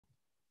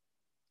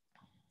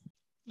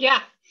Yeah,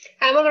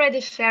 I'm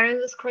already sharing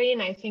the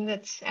screen. I think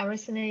that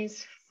everything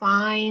is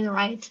fine,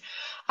 right?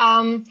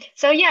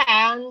 So yeah,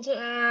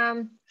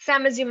 and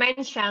Sam, as you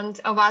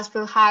mentioned, OWASP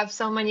will have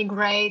so many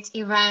great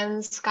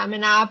events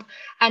coming up,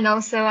 and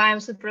also I'm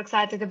super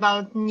excited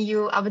about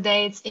new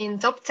updates in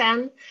top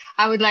 10.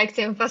 I would like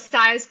to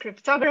emphasize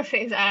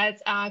cryptography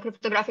that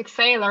cryptographic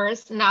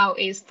failures now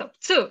is top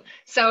 2.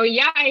 So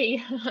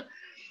yay!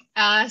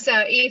 So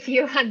if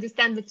you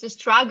understand that you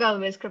struggle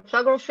with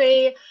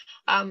cryptography,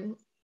 um,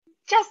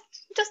 just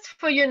just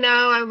for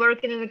I'm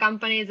working in a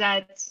company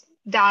that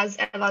does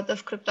a lot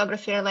of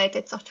cryptography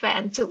related software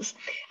and tools.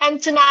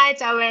 And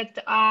tonight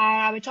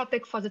our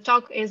topic for the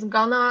talk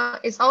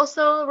is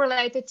also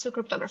related to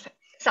cryptography.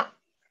 So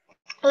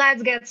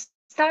let's get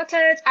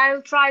started.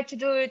 I'll try to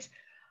do it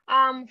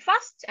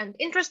fast and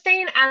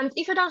interesting. And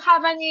if you don't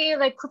have any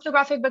like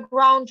cryptographic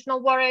background, no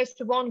worries.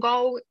 We won't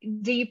go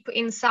deep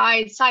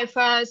inside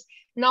ciphers,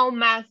 no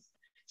math.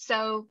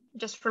 So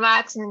just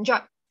relax and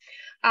enjoy.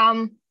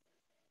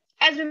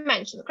 As we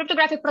mentioned,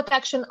 cryptographic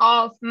protection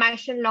of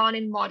machine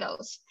learning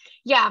models.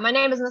 Yeah, my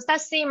name is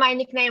Anastasiia, my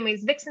nickname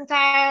is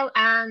Vixentail,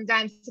 and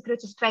I'm a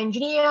security software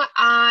engineer.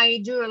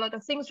 I do a lot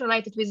of things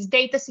related with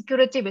data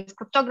security, with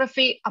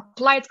cryptography,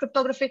 applied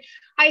cryptography.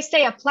 I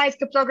say applied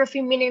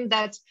cryptography, meaning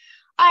that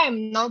I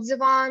am not the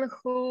one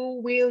who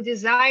will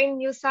design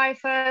new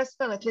ciphers,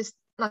 well, at least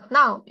not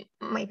now,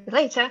 maybe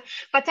later,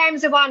 but I'm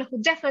the one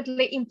who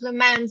definitely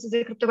implements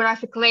the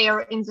cryptographic layer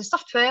in the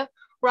software,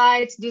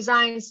 right,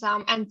 design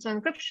some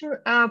end-to-end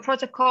encryption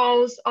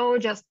protocols, or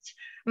just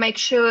make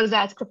sure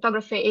that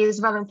cryptography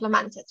is well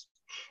implemented.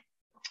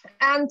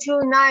 And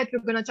tonight we're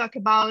going to talk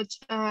about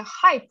a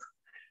hype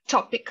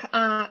topic,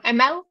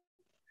 ML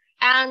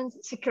and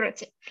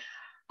security.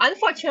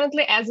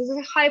 Unfortunately, as is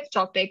a hype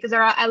topic,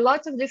 there are a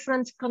lot of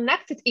different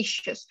connected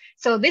issues.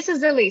 So this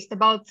is the list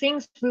about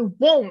things we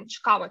won't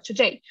cover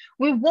today.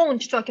 We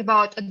won't talk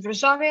about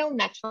adversarial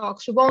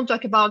networks. We won't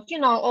talk about,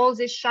 all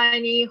these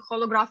shiny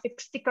holographic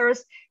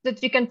stickers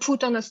that you can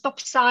put on a stop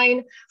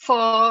sign for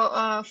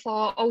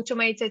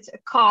automated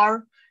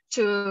car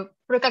to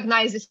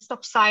recognize the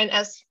stop sign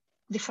as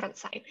different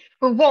sign.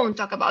 We won't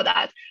talk about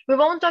that. We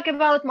won't talk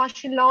about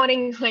machine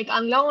learning, like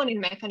unlearning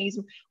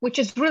mechanism, which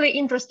is really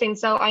interesting.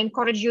 So I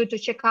encourage you to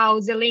check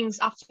out the links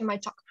after my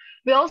talk.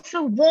 We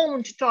also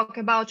won't talk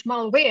about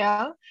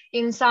malware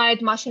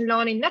inside machine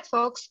learning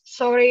networks.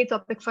 Sorry,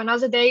 topic for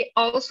another day.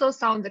 Also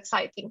sounds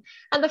exciting.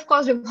 And of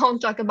course, we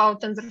won't talk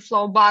about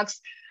TensorFlow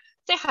bugs.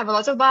 They have a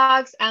lot of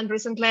bugs, and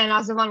recently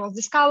another one was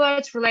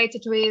discovered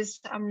related with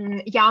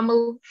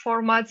YAML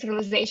formats,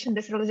 realization,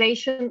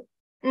 deserialization.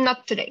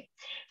 Not today.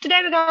 Today,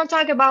 we're going to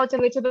talk about a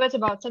little bit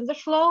about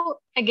TensorFlow.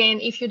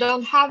 Again, if you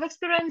don't have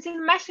experience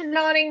in machine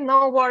learning,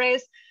 no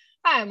worries.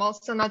 I am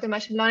also not a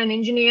machine learning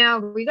engineer.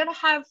 We're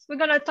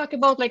gonna talk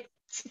about like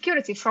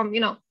security from,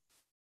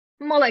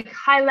 more like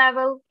high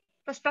level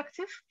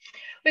perspective.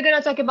 We're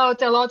gonna talk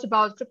about a lot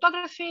about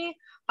cryptography,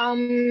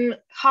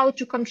 how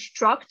to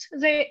construct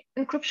the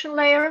encryption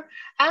layer,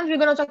 and we're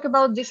gonna talk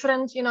about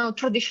different,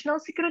 traditional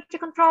security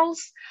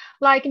controls,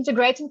 like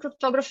integrating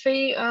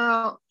cryptography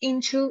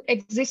into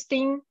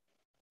existing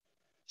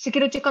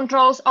security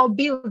controls or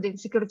building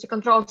security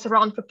controls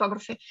around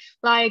cryptography,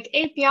 like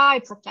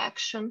API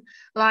protection,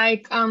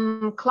 like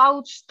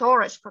cloud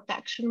storage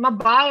protection,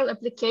 mobile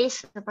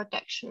application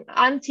protection,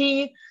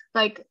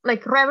 like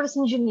reverse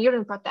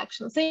engineering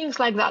protection, things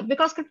like that,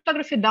 because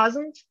cryptography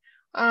doesn't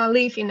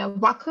live in a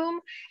vacuum.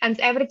 And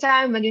every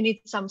time when you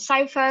need some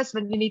ciphers,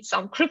 when you need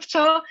some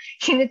crypto,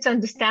 you need to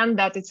understand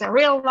that it's a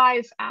real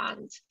life,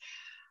 and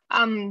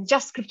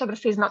just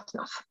cryptography is not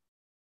enough.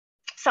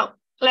 So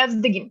let's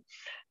begin.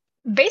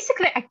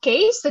 Basically, a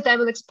case that I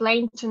will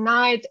explain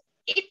tonight,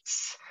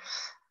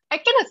 I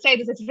cannot say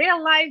that it's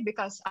real life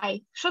because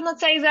I should not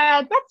say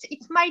that, but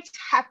it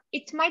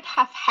might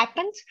have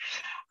happened.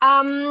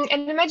 And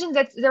imagine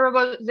that there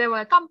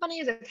were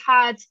companies that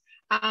had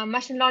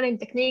machine learning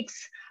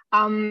techniques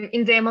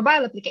in their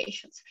mobile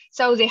applications.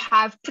 So they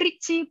have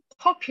pretty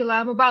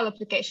popular mobile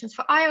applications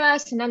for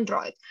iOS and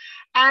Android,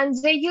 and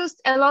they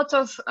used a lot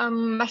of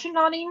machine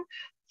learning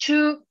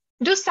to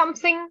do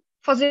something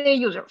for their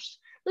users.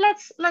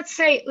 Let's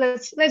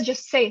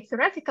just say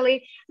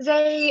theoretically,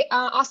 they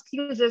ask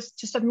users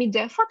to submit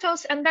their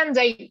photos, and then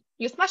they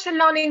use machine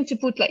learning to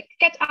put like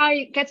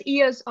cat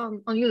ears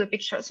on user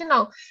pictures,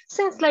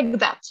 things like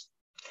that,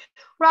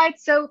 right?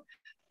 So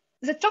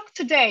the talk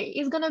today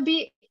is going to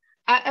be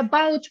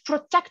about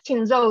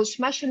protecting those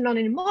machine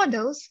learning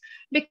models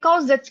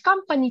because that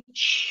company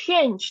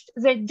changed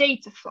their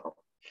data flow.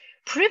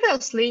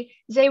 Previously,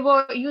 they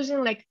were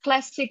using like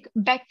classic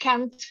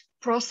backend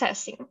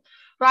processing,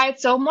 right?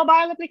 So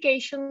mobile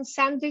applications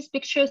send these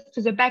pictures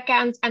to the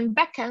backend, and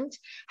backend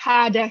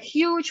had a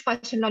huge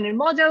machine learning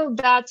model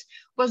that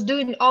was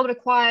doing all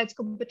required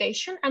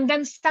computation and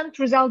then sent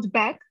results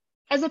back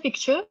as a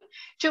picture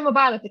to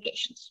mobile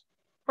applications,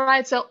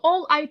 right? So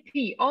all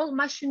IP, all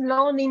machine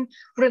learning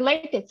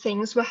related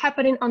things were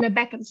happening on the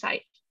backend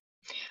side.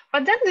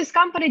 But then this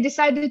company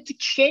decided to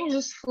change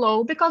this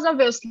flow because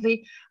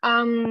obviously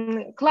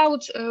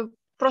cloud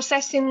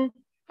processing,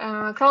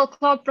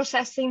 cloud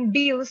processing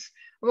bills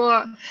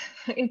were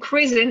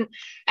increasing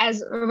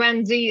as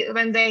when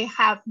they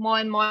have more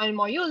and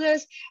more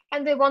users,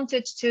 and they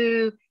wanted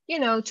to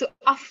to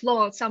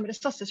offload some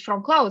resources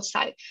from cloud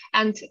side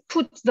and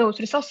put those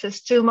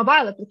resources to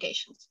mobile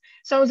applications.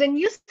 So the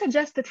new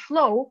suggested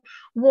flow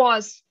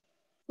was,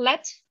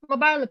 let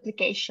mobile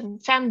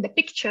application send the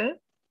picture,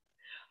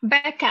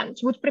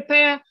 backend would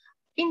prepare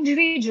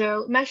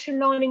individual machine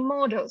learning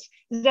models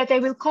that I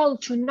will call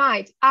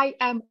tonight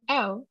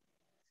IML,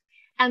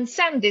 and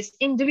send this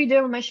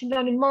individual machine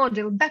learning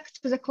model back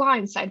to the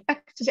client side,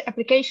 back to the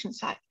application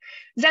side.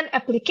 Then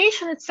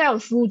application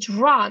itself would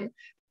run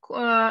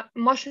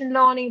machine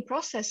learning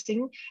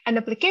processing, and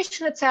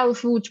application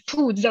itself would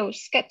put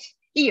those cat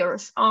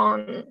ears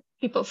on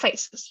people's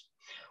faces,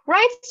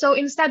 right? So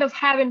instead of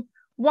having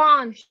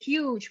one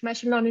huge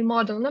machine learning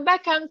model in the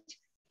backend,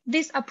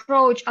 this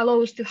approach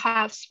allows to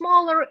have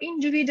smaller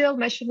individual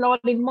machine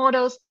learning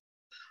models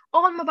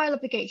on mobile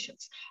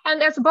applications.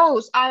 And as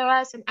both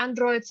iOS and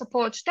Android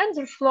support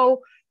TensorFlow,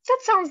 that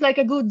sounds like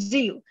a good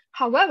deal.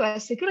 However,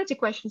 security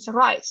questions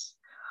arise.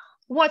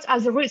 What are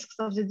the risks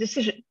of the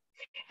decision?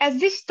 As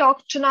this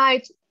talk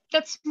tonight,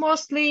 that's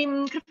mostly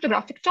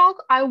cryptographic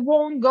talk. I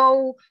won't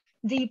go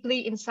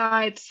deeply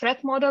inside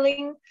threat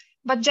modeling,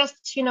 but just,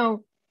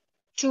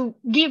 to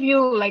give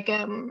you like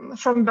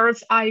from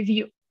bird's eye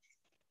view.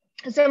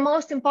 The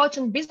most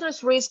important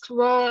business risks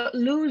were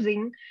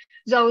losing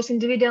those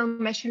individual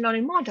machine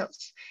learning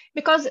models,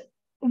 because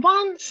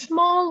one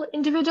small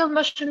individual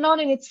machine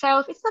learning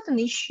itself, it's not an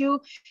issue.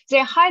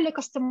 They're highly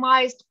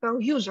customized per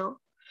user,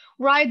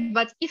 right?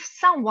 But if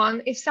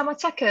some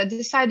attacker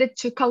decided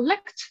to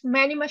collect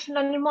many machine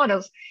learning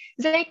models,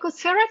 they could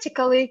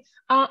theoretically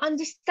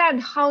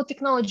understand how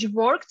technology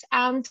worked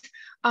and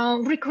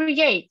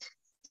recreate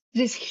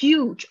this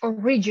huge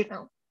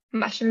original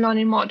machine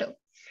learning model.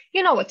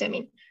 You know what I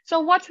mean? So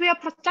what we are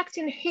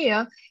protecting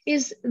here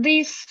is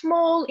this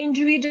small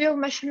individual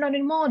machine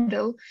learning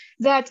model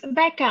that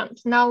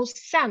backend now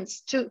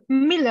sends to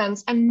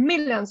millions and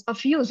millions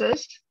of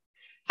users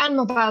and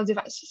mobile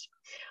devices.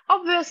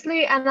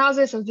 Obviously,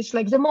 another, so this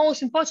like the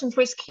most important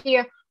risk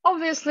here,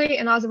 obviously,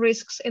 another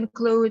risks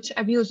include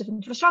abuse of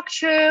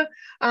infrastructure,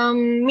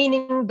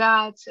 meaning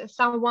that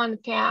someone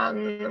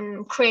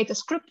can create a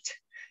script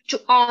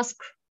to ask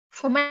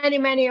for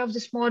many of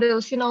these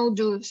models,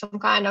 do some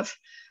kind of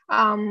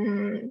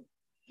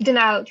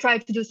try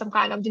to do some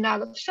kind of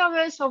denial of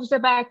service of the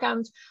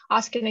backend,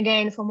 asking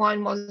again for more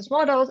and more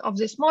of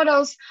these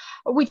models,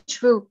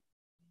 which will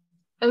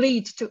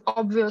lead to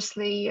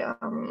obviously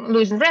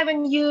losing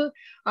revenue,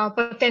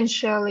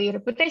 potentially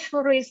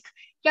reputational risk,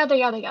 yada,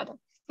 yada, yada.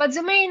 But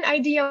the main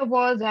idea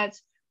was that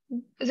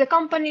the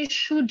company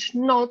should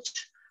not,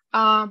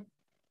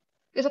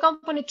 the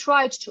company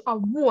tried to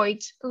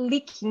avoid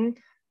leaking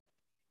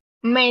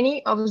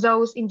many of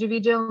those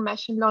individual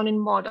machine learning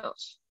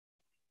models.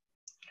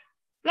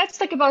 Let's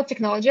talk about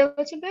technology a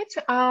little bit.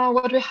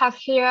 What we have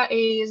here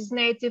is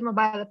native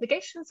mobile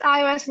applications,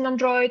 iOS and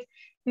Android.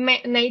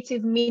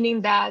 Native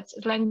meaning that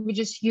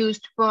languages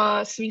used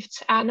were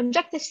Swift and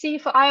Objective-C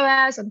for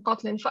iOS and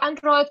Kotlin for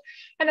Android.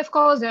 And of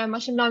course, the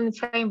machine learning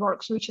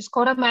frameworks, which is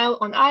CodeML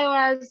on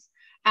iOS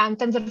and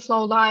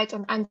TensorFlow Lite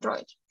on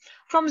Android.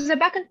 From the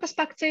backend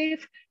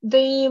perspective,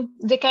 the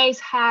case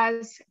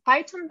has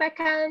Python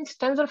backend,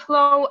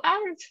 TensorFlow,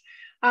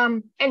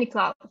 and any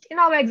cloud. In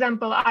our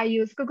example, I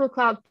use Google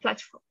Cloud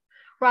Platform,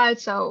 right?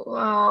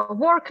 So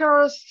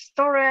workers,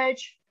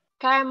 storage,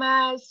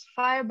 KMS,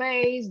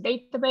 Firebase,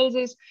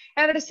 databases,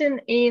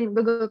 everything in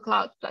Google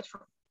Cloud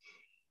Platform.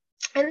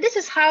 And this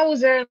is how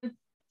the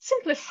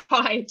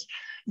simplified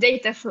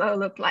data flow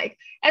look like.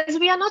 As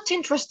we are not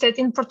interested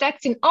in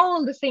protecting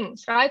all the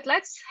things, right?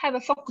 Let's have a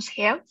focus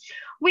here.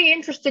 We're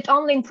interested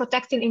only in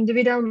protecting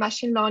individual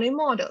machine learning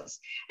models.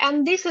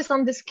 And this is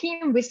on the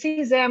scheme, we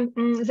see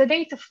the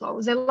data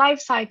flow, the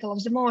life cycle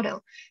of the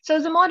model. So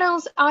the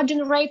models are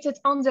generated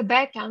on the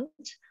backend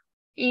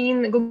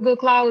in Google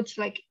Cloud,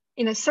 like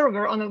in a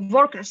server on a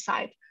worker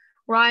side,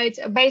 right?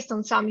 Based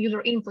on some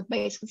user input,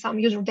 based on some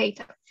user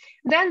data.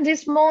 Then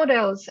these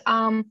models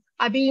are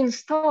being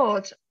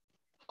stored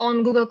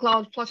on Google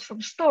Cloud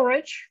Platform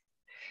storage.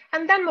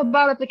 And then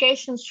mobile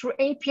applications through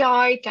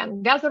API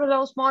can gather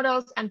those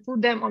models and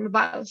put them on the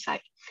mobile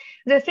side.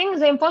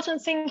 The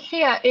important thing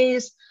here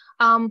is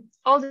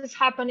all this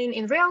happening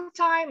in real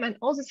time and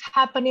all this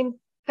happening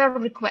per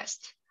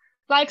request.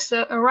 Like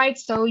so, right,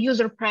 so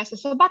user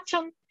presses a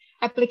button,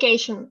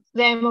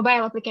 the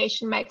mobile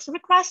application makes a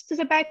request to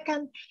the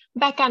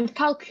backend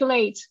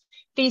calculates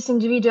this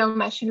individual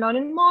machine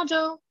learning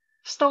model,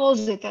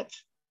 stores it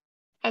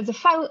at the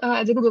file,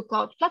 the Google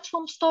Cloud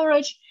Platform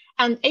storage,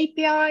 and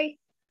API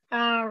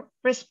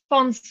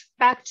responds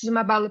back to the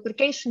mobile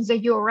application, the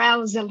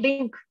URL, the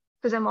link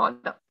to the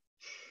model.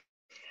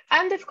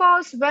 And of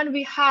course, when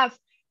we have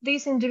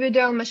these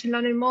individual machine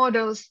learning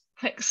models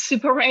like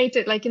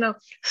separated, like,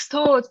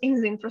 stored in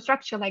the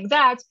infrastructure like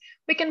that,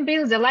 we can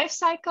build the life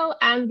cycle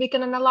and we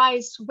can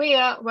analyze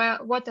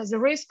what are the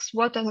risks,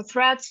 what are the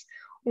threats,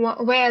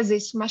 where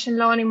this machine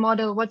learning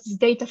model, what's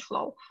data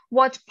flow,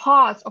 what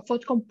parts of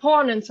what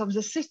components of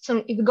the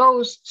system it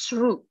goes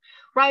through,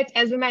 right?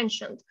 As we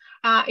mentioned,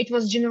 it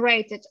was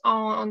generated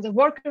on the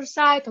worker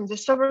side, on the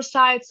server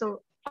side.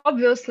 So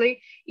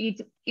obviously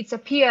it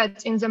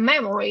appeared in the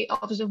memory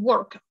of the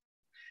worker.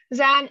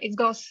 Then it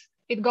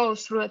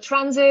goes through a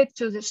transit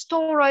to the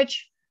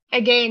storage.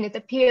 Again, it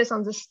appears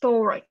on the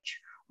storage,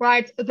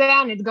 right?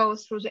 Then it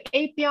goes through the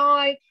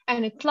API,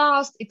 and at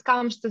last it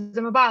comes to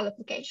the mobile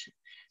application.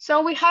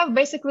 So we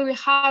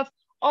have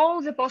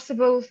all the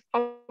possible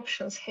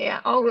options here,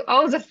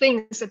 all the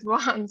things at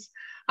once,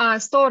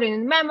 storing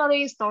in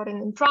memory, storing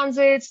in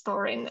transit,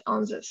 storing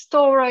on the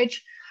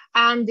storage,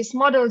 and this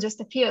model just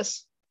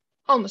appears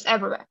almost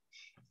everywhere.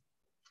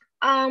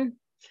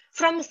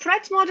 From the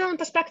threat modeling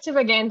perspective,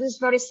 again, this is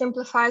very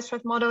simplified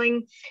threat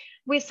modeling.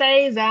 We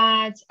say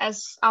that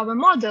as our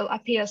model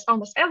appears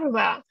almost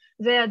everywhere,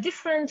 there are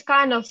different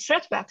kind of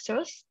threat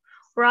vectors,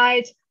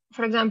 right?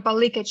 For example,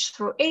 leakage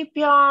through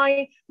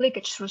API,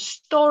 leakage through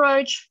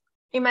storage.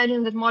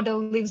 Imagine that model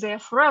lives there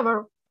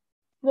forever,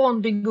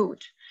 won't be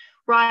good,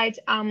 right?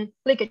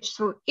 Leakage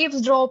through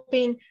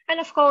eavesdropping, and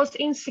of course,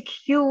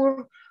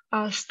 insecure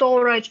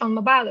storage on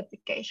mobile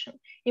application.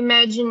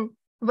 Imagine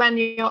when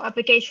your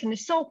application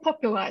is so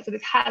popular that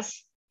it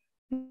has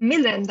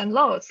millions and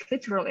loads,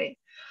 literally,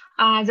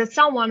 that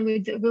someone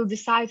will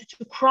decide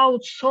to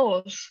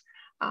crowdsource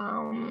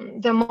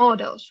the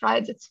models,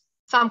 right? That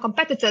some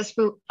competitors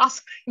will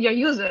ask your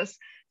users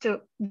to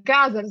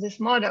gather these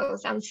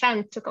models and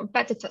send to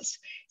competitors.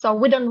 So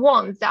we don't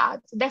want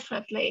that,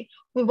 definitely.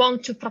 We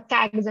want to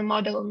protect the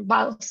model on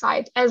mobile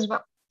side as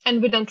well.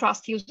 And we don't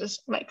trust users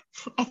like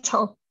at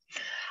all.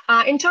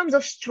 In terms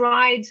of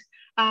Stride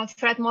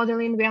threat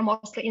modeling, we are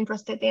mostly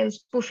interested in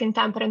spoofing,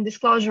 tampering,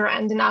 disclosure,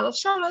 and denial of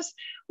service,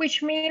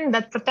 which mean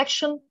that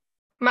protection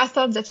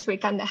methods that we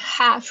can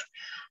have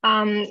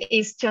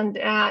is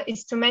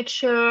to make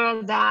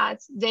sure that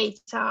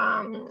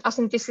data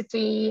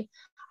authenticity,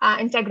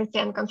 integrity,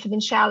 and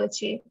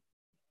confidentiality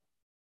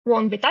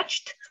won't be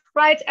touched,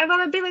 right?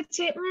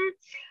 Availability,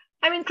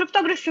 I mean,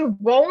 cryptography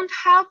won't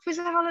help with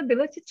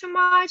availability too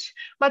much,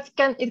 but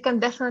it can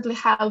definitely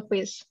help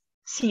with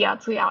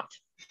CR3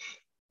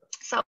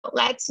 So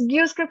let's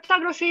use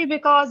cryptography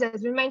because,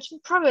 as we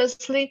mentioned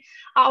previously,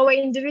 our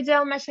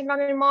individual machine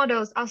learning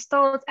models are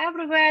stored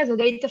everywhere. The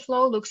data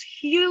flow looks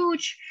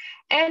huge,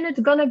 and it's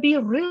gonna be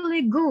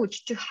really good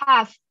to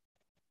have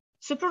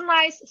super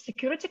nice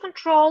security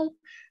control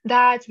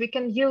that we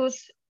can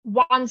use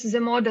once the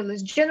model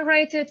is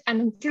generated and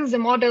until the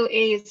model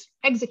is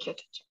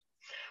executed.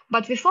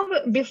 But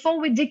before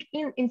we dig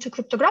into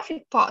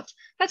cryptographic part,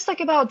 let's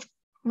talk about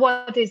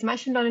what is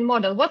machine learning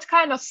model, what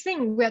kind of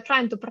thing we are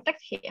trying to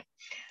protect here.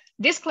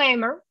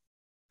 Disclaimer,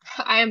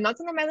 I am not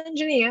an ML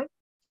engineer,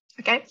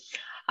 okay?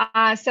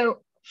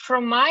 So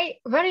from my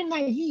very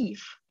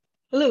naive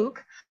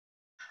look,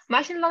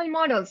 machine learning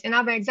models in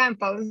our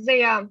examples,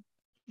 they are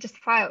just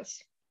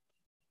files.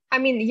 I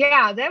mean,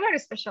 yeah, they're very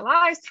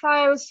specialized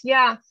files.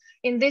 Yeah,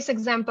 in this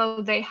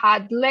example, they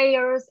had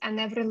layers, and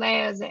every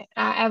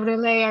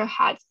layer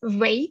had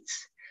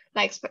weights,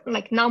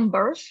 like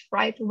numbers,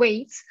 right?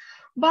 Weights.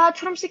 But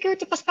from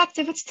security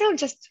perspective, it's still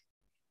just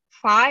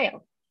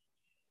file.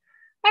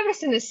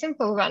 Everything is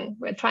simple when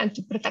we're trying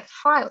to protect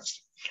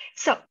files.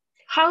 So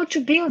how to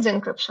build the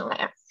encryption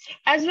layer?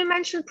 As we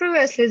mentioned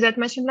previously that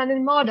machine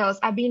learning models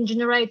are being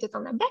generated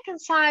on the backend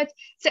side,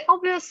 the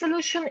obvious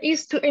solution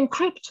is to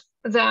encrypt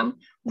them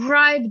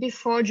right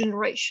before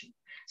generation.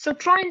 So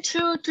trying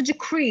to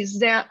decrease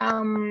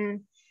the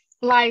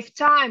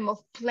lifetime of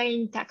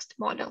plain text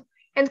model.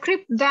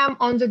 Encrypt them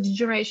on the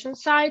generation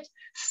side,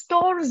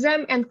 store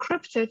them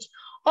encrypted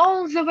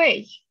all the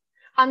way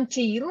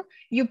until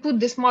you put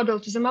this model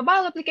to the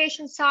mobile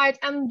application side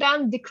and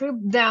then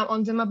decrypt them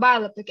on the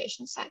mobile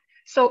application side.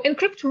 So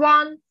encrypt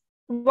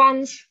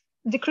once,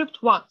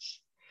 decrypt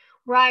once,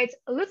 right?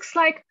 Looks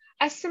like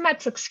a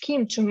symmetric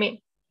scheme to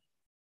me.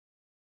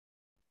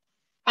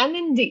 And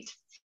indeed,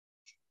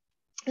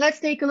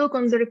 let's take a look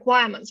on the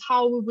requirements,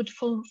 how we would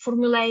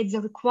formulate the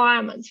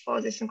requirements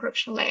for this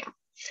encryption layer.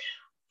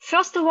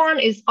 First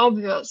one is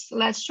obvious.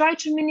 Let's try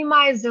to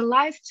minimize the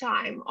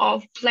lifetime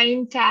of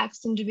plain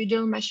text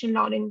individual machine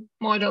learning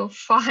model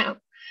file.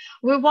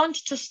 We want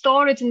to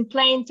store it in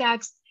plain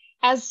text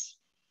as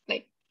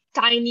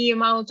tiny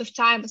amount of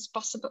time as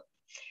possible.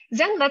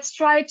 Then let's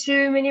try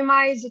to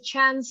minimize the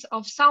chance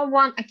of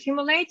someone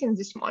accumulating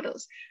these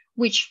models,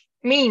 which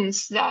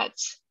means that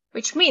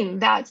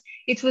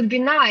it would be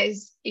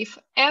nice if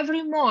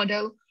every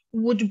model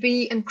would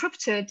be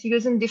encrypted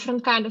using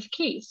different kind of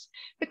keys,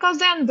 because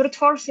then brute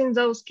forcing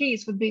those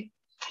keys would be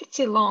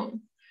pretty long,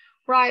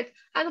 right?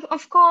 And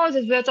of course,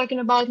 as we're talking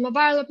about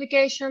mobile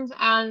applications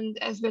and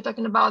as we're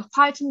talking about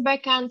Python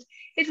backend,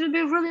 it would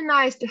be really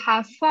nice to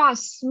have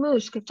fast,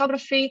 smooth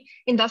cryptography,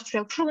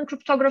 industrial proven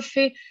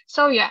cryptography.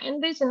 So yeah,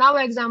 in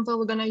our example,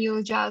 we're gonna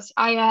use just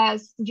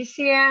IS,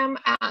 GCM,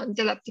 and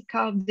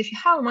Elliptical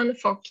Diffie-Hellman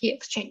for key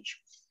exchange.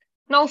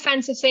 No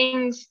fancy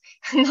things,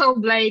 no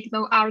Blake,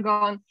 no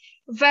Argon.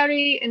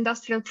 very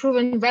industrial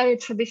proven, very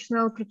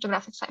traditional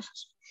cryptographic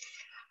ciphers.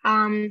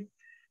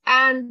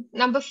 And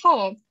number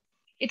 4,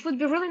 it would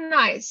be really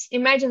nice.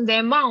 Imagine the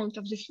amount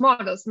of these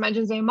models,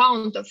 imagine the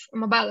amount of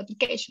mobile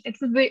application. It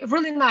would be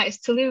really nice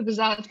to live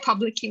without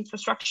public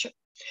infrastructure.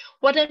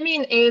 What I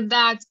mean is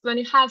that when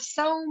you have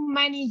so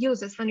many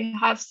users, when you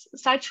have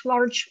such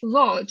large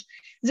load,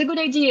 the good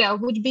idea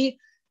would be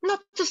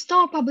not to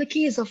store public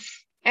keys of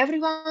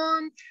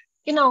everyone,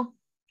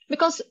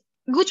 because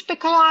good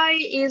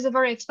PKI is a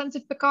very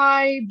expensive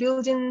PKI.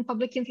 Building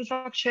public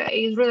infrastructure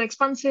is really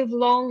expensive,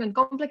 long and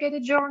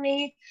complicated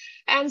journey.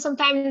 And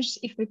sometimes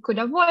if we could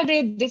avoid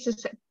it, this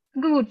is a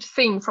good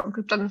thing from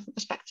cryptography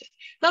perspective.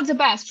 Not the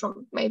best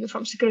maybe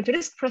from security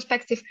risk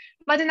perspective,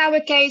 but in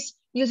our case,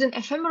 using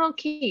ephemeral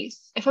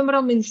keys,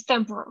 ephemeral means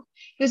temporal,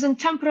 using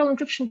temporal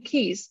encryption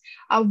keys,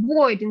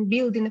 avoiding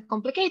building a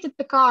complicated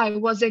PKI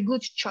was a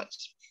good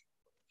choice.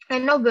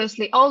 And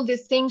obviously all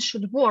these things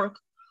should work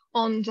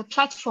on the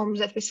platforms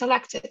that we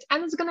selected.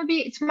 And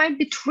it might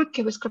be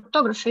tricky with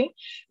cryptography,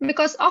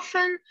 because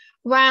often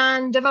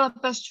when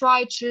developers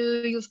try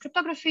to use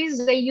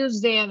cryptographies, they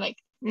use their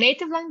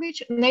native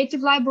language,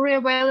 native library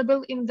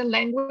available in the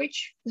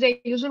language they're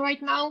using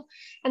right now.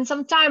 And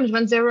sometimes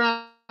when they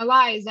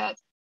realize that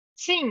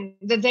thing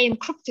that they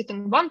encrypted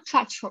on one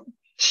platform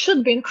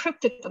should be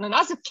encrypted on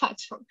another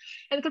platform,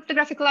 and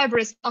cryptographic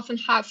libraries often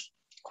have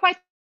quite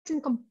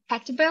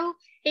incompatible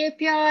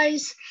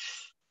APIs.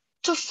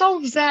 To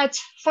solve that,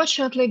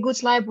 fortunately,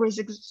 good libraries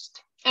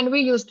exist, and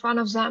we used one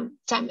of them,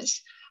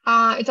 Themis.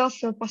 It's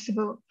also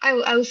possible, I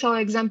will show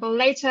an example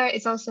later,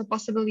 it's also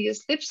possible to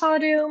use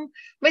Lipsodium,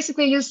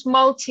 basically use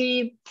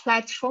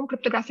multi-platform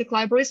cryptographic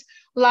libraries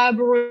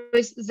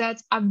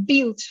that are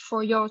built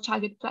for your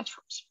target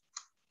platforms.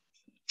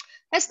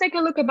 Let's take a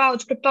look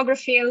about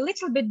cryptography a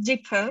little bit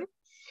deeper.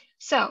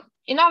 So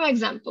in our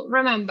example,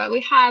 remember,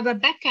 we have a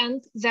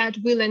backend that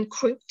will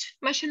encrypt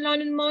machine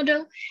learning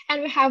model,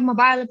 and we have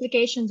mobile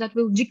applications that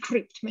will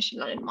decrypt machine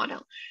learning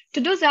model. To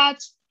do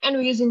that, and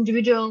we use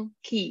individual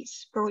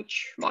keys for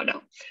each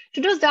model.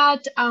 To do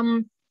that,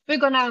 we're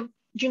gonna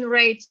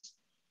generate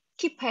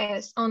key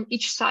pairs on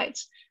each side.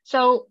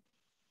 So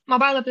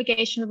mobile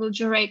application will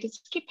generate its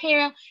key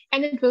pair,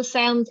 and it will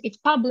send its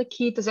public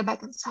key to the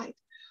backend side.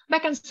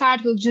 Backend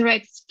side will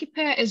generate its key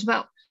pair as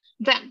well.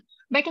 Then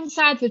backend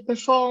side will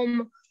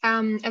perform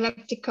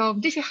elliptic-curve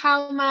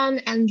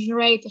Diffie-Hellman and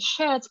generate a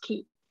shared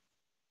key.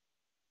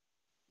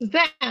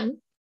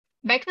 Then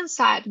backend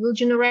side will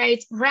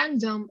generate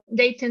random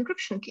data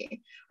encryption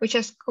key, which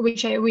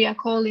we are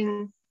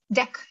calling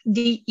DEK,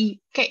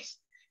 D-E-K,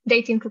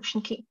 data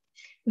encryption key.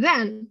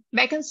 Then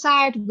backend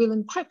side will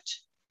encrypt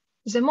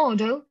the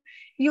model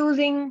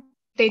using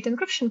data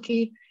encryption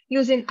key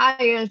using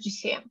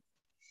IRGCM.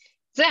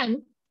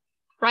 Then,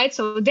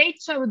 so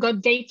we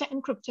got data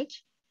encrypted,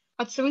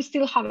 but so we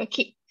still have a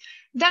key.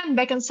 Then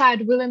backend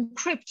side will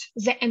encrypt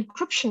the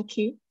encryption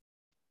key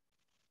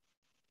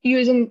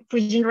using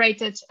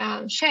pre-generated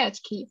shared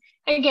key,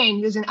 again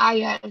using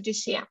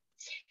IRGCM.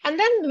 And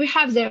then we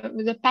have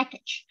the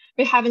package.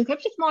 We have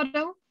encrypted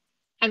model,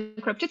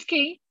 encrypted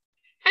key,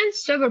 and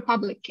server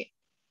public key.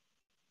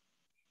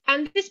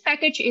 And this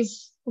package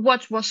is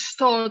what was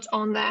stored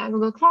on the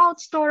Google Cloud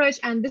Storage,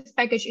 and this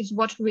package is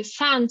what we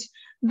sent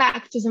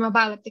back to the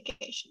mobile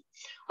application.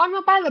 On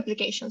mobile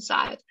application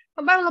side,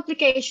 mobile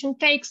application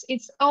takes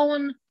its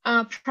own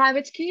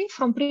private key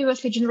from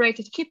previously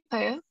generated key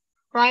pair,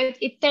 right?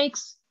 It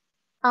takes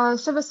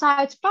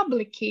server-side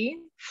public key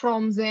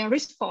from the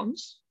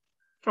response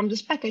from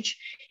this package.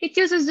 It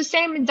uses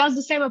it does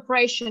the same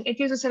operation. It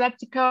uses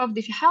elliptic-curve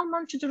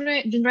Diffie-Hellman to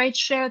generate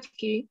shared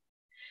key.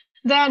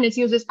 Then it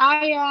uses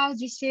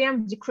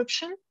IRGCM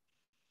decryption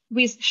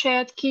with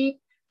shared key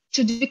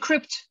to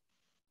decrypt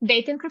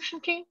data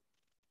encryption key.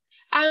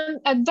 And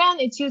then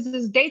it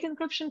uses data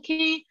encryption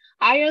key,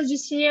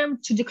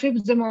 IRGCM to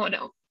decrypt the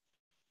model.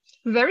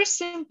 Very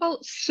simple,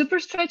 super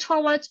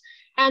straightforward.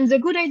 And the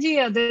good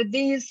idea that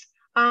these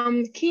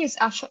keys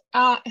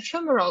are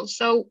ephemeral.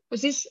 So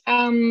with this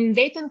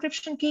data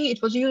encryption key,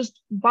 it was used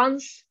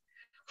once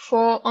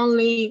for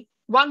only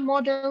one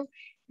model.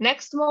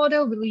 Next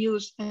model will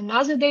use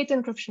another data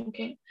encryption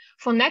key.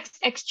 For next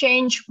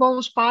exchange,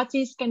 both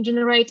parties can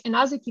generate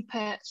another key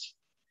pairs.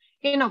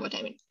 You know what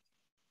I mean.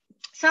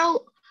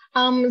 So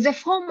the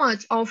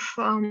format of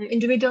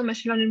individual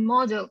machine learning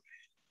model,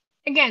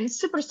 again,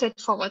 super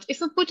straightforward. If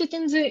we put it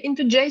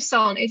into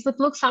JSON, it would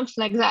look something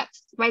like that.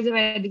 By the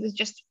way, this is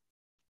just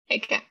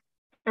like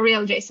a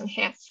real JSON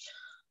here.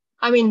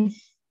 I mean,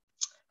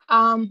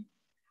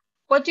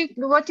 what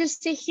you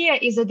see here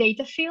is a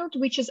data field,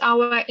 which is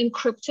our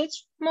encrypted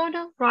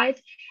model, right?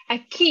 A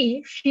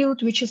key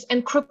field, which is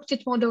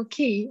encrypted model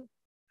key,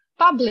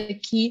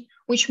 public key,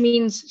 which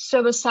means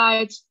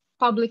server-side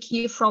public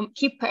key from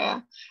key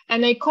pair.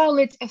 And I call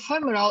it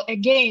ephemeral,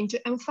 again,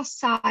 to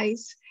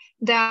emphasize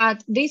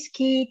that this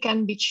key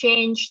can be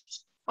changed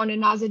on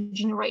another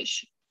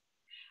generation.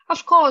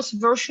 Of course,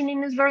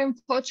 versioning is very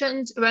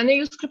important. When you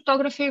use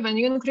cryptography, when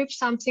you encrypt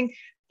something,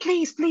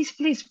 please, please,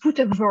 please put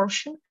a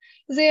version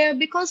there,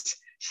 because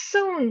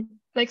soon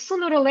like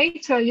sooner or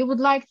later, you would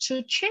like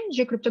to change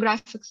your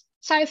cryptographic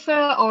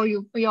cipher or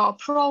your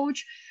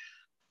approach,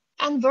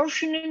 and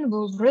versioning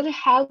will really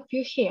help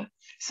you here.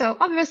 So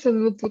obviously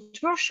we will put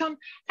version,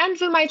 and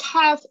we might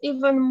have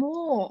even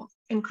more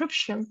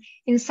encryption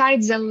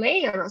inside the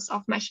layers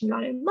of machine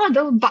learning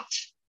model, but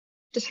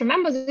just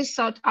remember this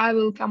thought, I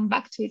will come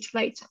back to it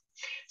later.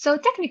 So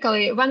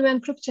technically, when we're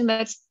encrypting,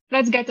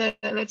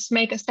 let's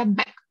make a step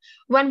back.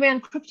 When we're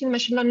encrypting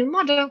machine learning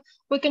model,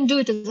 we can do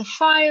it as a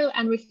file,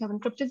 and we have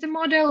encrypted the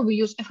model. We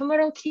use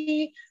ephemeral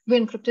key, we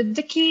encrypted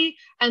the key,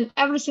 and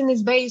everything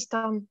is based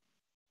on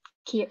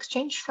key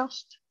exchange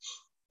first.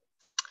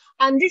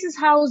 And this is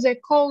how the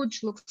code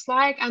looks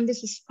like, and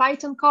this is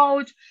Python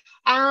code.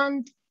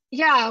 And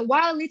yeah,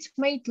 while it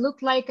may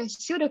look like a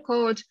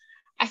pseudocode,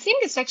 I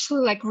think it's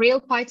actually like real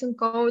Python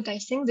code. I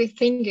think the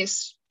thing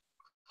is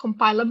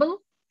compilable,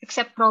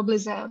 except probably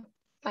the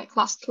like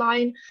last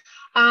line.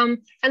 And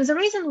the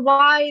reason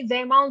why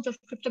the amount of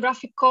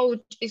cryptographic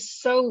code is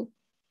so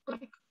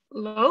like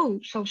low,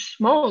 so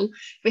small,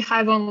 we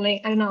have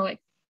only, I don't know, like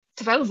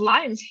 12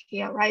 lines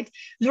here, right?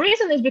 The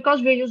reason is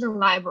because we're using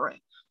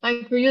library.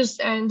 Like we use,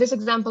 in this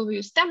example, we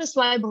use Temis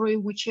library,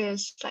 which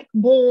is like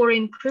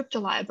boring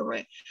crypto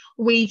library,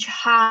 which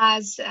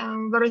has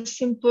very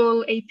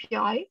simple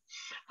API.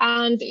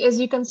 And as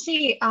you can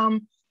see,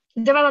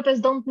 developers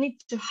don't need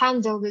to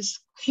handle this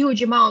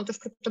huge amount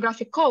of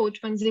cryptographic code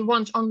when they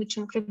want only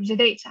to encrypt the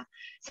data.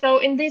 So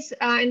in this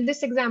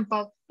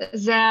example,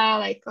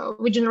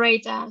 we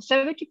generate a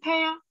server key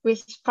pair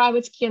with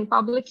private key and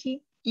public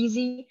key,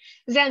 easy.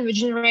 Then we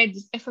generate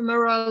this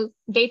ephemeral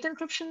data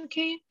encryption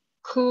key,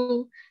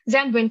 cool.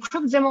 Then we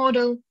encrypt the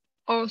model,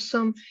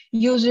 awesome.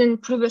 Using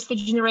previously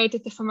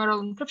generated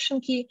ephemeral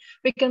encryption key,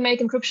 we can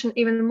make encryption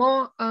even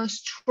more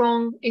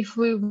strong if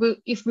we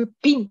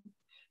pin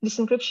this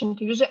encryption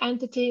to user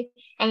entity.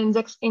 And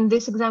in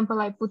this example,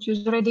 I put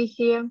user ID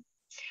here,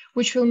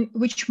 which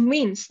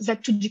means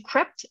that to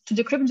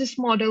decrypt this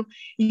model,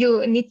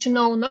 you need to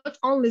know not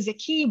only the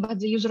key, but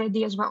the user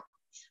ID as well.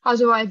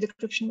 Otherwise, the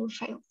decryption will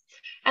fail.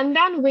 And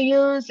then we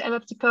use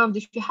elliptic curve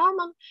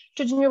Diffie-Hellman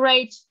to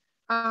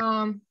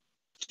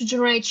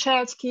generate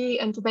shared key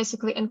and to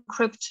basically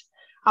encrypt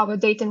our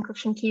data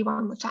encryption key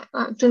one more time,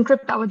 to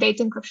encrypt our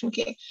data encryption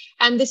key.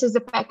 And this is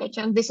the package,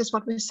 and this is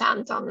what we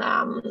send on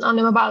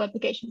the mobile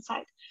application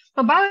side.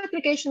 Mobile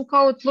application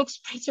code looks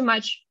pretty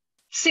much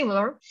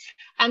similar.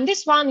 And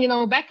this one,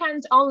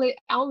 backend only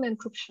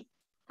encryption,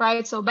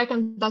 right? So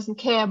backend doesn't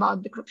care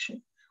about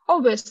decryption.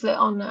 Obviously,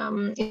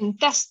 in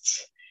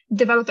tests,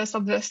 developers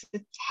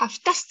obviously have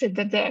tested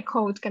that their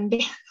code can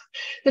be,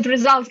 that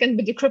results can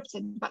be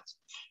decrypted, but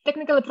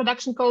technically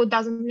production code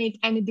doesn't need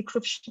any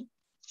decryption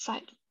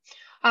side.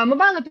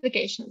 Mobile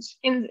applications,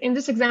 in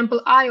this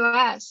example,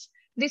 iOS.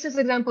 This is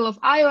an example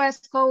of iOS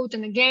code,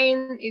 and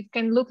again, it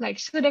can look like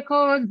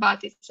pseudocode,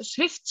 but it's a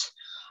Swift,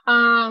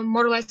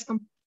 more or less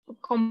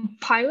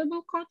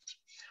compilable code.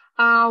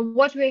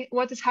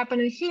 What is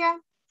happening here?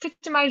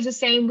 Pretty much the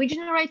same. We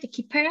generate a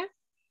key pair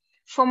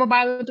for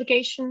mobile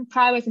application,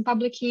 private and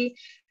public key.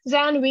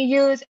 Then we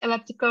use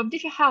elliptic curve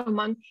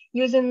Diffie-Hellman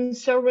using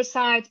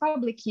server-side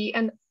public key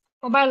and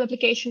mobile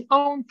application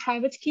own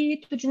private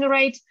key to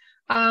generate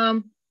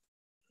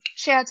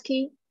shared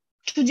key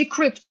to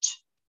decrypt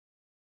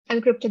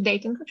encrypted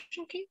data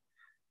encryption key.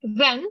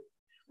 Then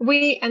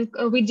we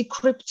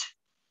decrypt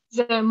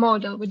the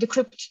model, we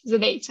decrypt the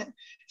data.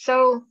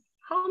 So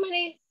how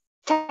many?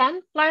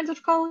 10 lines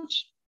of code,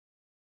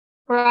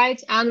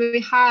 right? And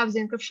we have the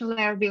encryption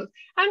layer built.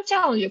 I'm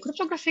telling you,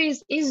 cryptography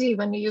is easy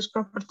when you use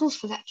proper tools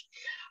for that.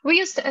 We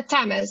used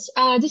Temis.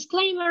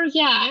 Disclaimer,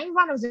 yeah, I'm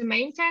one of the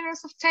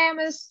maintainers of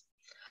Temis.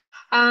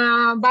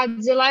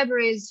 But the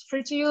library is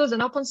free to use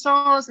and open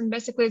source, and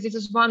basically this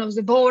is one of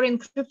the boring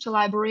crypto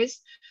libraries.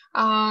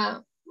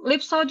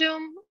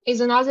 Libsodium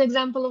is another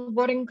example of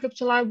boring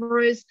crypto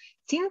libraries.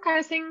 Tink,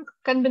 I think,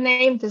 can be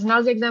named as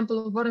another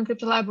example of boring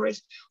crypto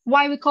libraries.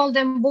 Why we call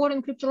them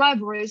boring crypto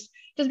libraries?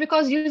 Just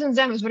because using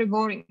them is very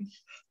boring.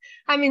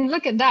 I mean,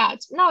 look at that.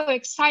 No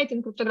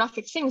exciting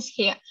cryptographic things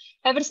here.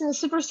 Everything is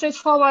super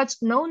straightforward.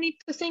 No need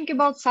to think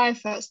about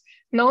ciphers.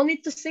 No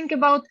need to think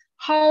about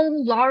how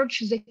large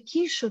the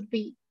key should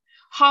be.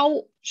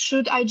 How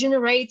should I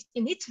generate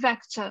init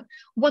vector?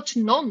 What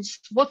nonce?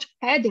 What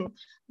padding?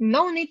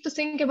 No need to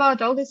think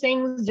about all the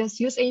things. Just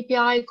use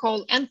API,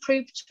 call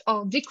encrypt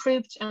or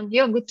decrypt, and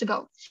you're good to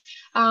go.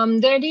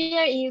 The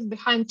idea is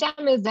behind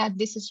Temis is that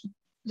this is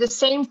the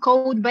same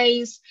code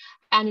base,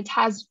 and it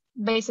has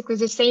basically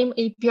the same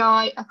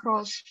API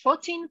across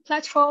 14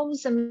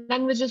 platforms and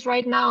languages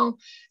right now.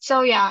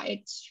 So yeah,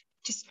 it's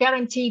just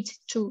guaranteed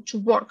to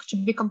work, to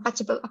be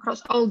compatible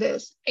across all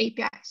these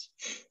APIs.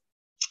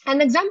 An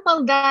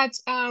example that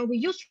we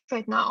use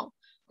right now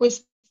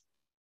with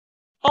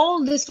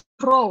all this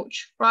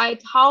approach, right?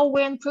 How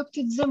we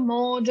encrypted the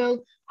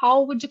model,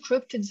 how we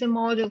decrypted the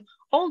model,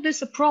 all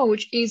this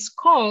approach is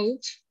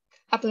called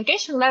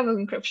application level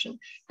encryption.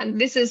 And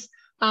this is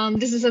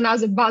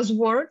another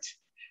buzzword.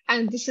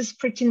 And this is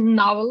pretty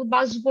novel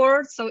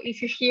buzzword. So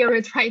if you hear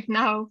it right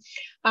now,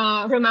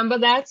 remember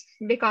that,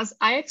 because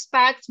I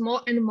expect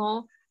more and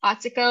more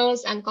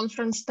articles and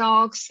conference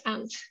talks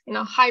and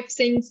hype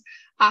things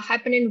are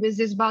happening with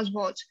this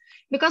buzzword.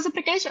 Because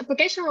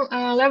application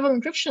level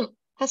encryption,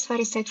 that's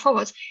very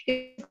straightforward.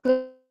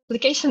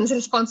 Application is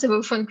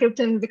responsible for encrypting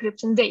and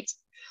decrypting data,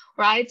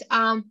 right?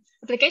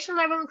 Application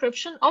level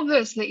encryption,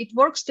 obviously, it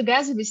works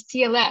together with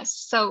TLS.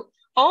 So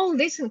all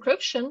this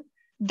encryption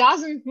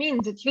doesn't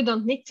mean that you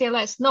don't need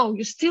TLS. No,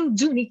 you still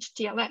do need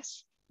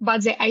TLS.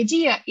 But the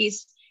idea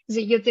is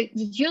that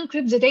you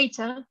encrypt the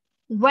data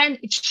when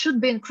it should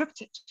be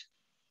encrypted.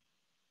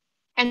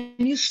 And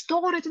you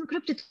store it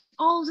encrypted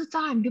all the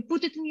time. You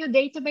put it in your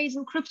database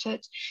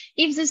encrypted.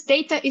 If this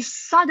data is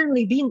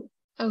suddenly being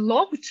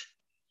logged,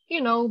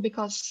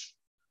 because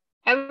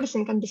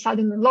everything can be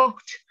suddenly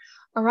logged,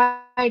 all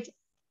right,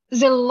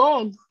 the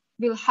log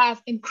will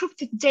have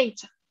encrypted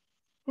data,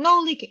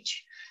 no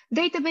leakage.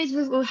 Database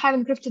will have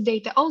encrypted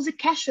data. All the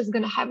cache is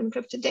going to have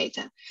encrypted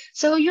data.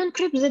 So you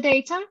encrypt the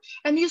data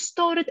and you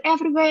store it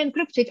everywhere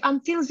encrypted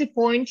until the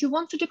point you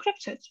want to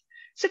decrypt it.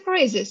 Super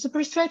easy,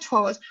 super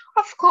straightforward.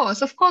 Of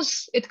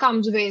course, it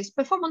comes with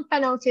performance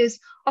penalties.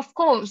 Of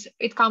course,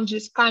 it comes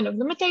with kind of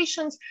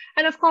limitations.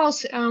 And of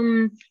course,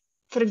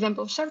 for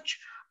example, search.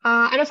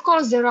 And of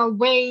course, there are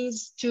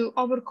ways to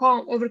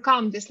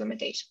overcome these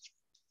limitations.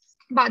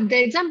 But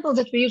the example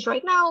that we use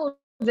right now,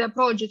 the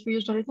approach that we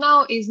use right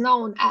now is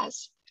known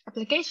as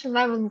application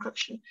level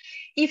encryption.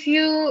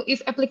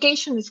 If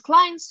application is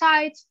client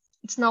side,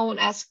 it's known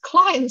as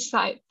client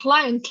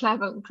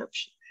level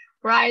encryption,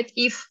 right?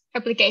 If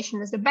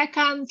application is the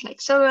backend, like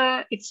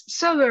server, it's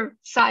server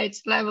side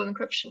level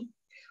encryption,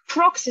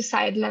 proxy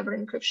side level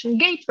encryption,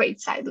 gateway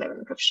side level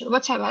encryption,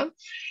 whatever.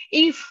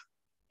 If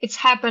it's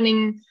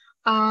happening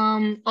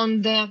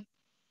on the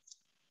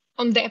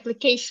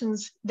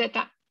application's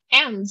data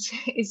ends,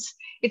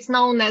 it's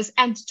known as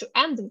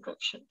end-to-end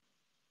encryption.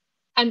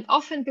 And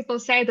often people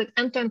say that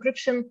end-to-end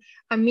encryption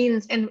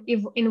means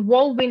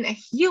involving a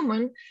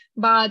human,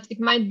 but it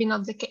might be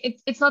not the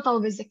case. It's not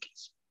always the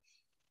case.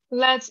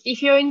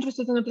 If you're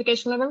interested in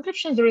application level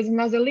encryption, there is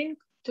another link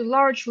to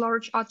large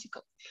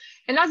article.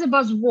 Another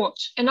buzzword,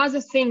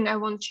 another thing I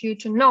want you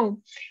to know,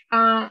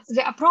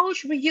 the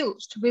approach we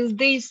used with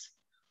this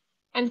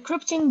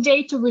encrypting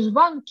data with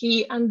one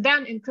key and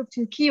then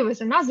encrypting key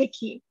with another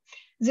key.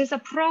 This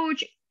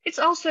approach, it's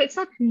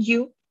not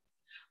new,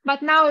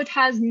 but now it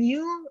has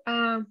new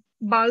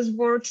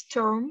buzzword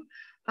term,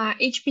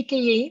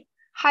 HPKE,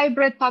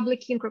 hybrid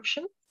public key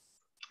encryption,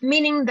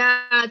 meaning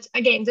that,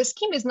 again, the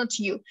scheme is not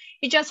new.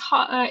 It just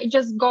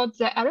got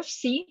the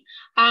RFC,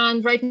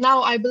 and right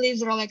now I believe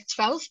there are like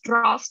 12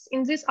 drafts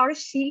in this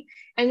RFC,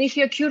 and if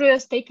you're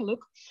curious, take a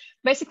look.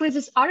 Basically,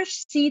 this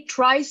RFC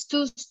tries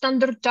to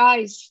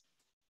standardize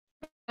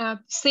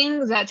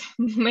thing that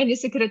many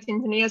security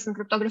engineers and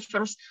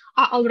cryptographers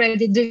are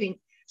already doing.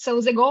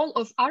 So the goal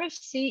of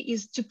RFC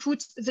is to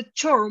put the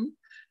term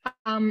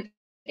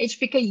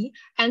HPKE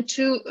and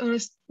to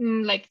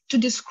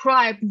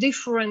describe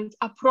different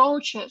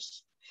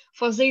approaches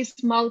for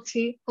this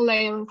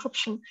multi-layer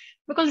encryption.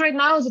 Because right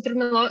now the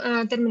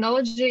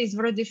terminology is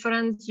very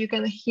different. You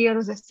can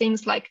hear the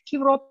things like key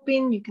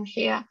roping, you can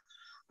hear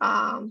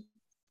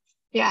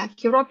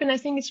key roping, I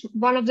think it's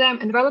one of them,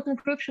 and envelope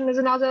encryption is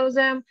another of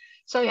them.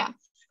 So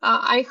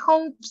I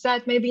hope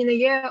that maybe in a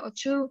year or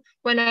two,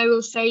 when I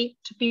will say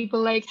to people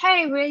like,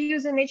 hey, we're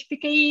using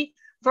HPKE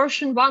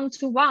version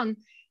 1.1,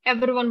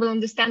 everyone will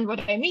understand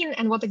what I mean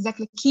and what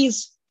exactly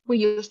keys we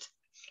used.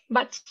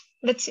 But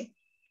let's see.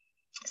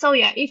 So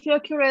if you're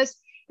curious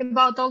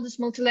about all this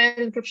multi-layer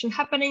encryption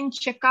happening,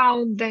 check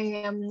out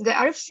the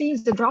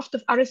RFC, the draft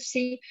of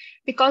RFC,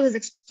 because it's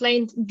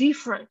explained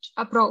different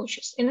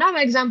approaches. In our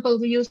example,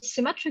 we use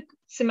symmetric,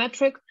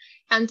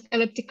 and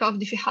elliptic of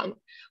Diffie-Hellman.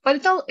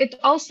 But it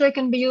also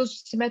can be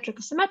used symmetric,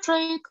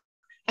 asymmetric,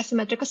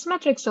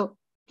 so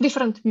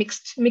different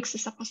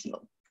mixes are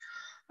possible.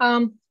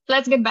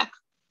 Let's get back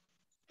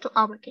to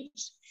our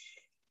case.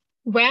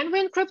 When we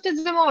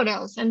encrypted the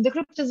models and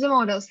decrypted the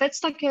models, let's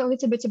talk a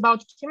little bit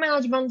about key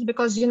management,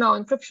 because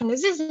encryption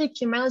is easy,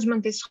 key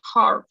management is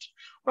hard,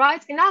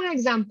 right? In our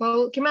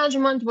example, key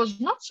management was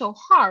not so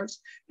hard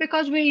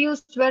because we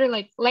used very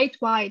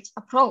lightweight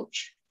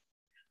approach.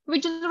 We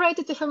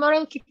generated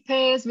ephemeral key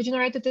pairs, we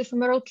generated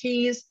ephemeral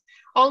keys,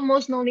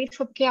 almost no need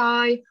for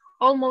PKI,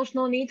 almost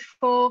no need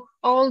for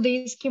all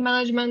these key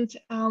management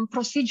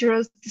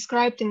procedures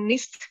described in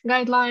NIST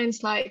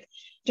guidelines like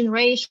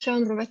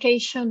generation,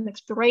 revocation,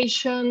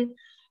 expiration.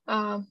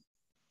 I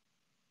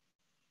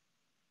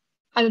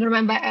don't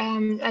remember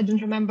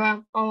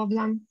all of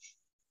them.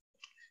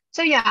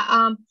 So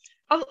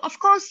of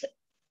course,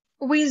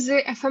 with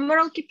the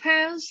ephemeral key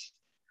pairs,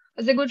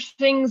 the good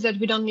things that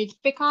we don't need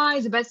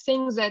PKI, the bad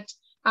things that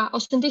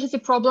authenticity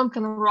problem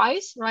can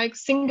arise, right?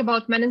 Think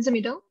about man in the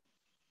middle.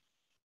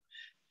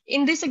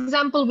 In this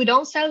example, we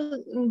don't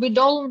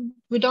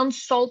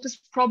solve this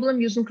problem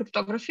using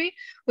cryptography.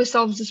 We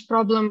solve this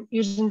problem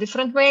using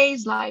different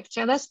ways, like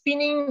TLS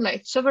pinning,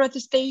 like server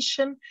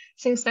attestation,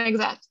 things like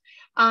that.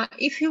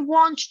 If you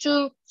want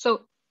to,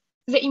 so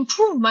the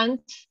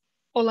improvement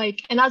or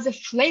like another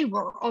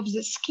flavor of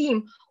the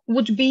scheme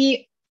would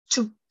be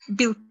to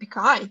build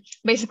PKI,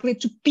 basically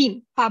to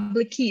pin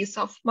public keys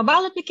of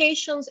mobile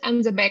applications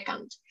and the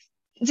backend.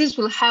 This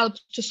will help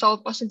to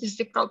solve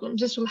authenticity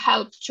problems. This will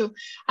help to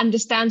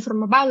understand from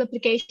mobile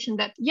application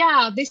that,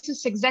 yeah, this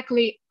is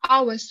exactly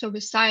our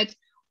service side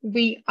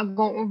we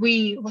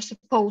were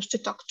supposed to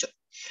talk to.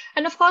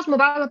 And of course,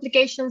 mobile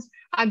applications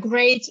are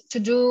great to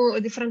do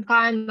different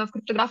kind of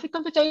cryptographic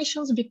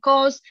computations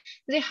because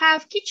they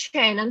have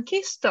keychain and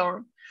key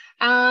store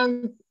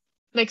and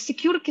like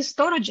secure key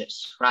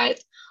storages,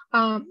 right?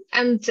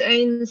 And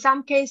in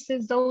some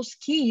cases, those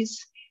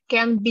keys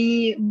can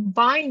be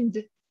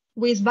bind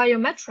with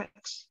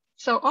biometrics.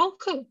 So all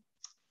cool.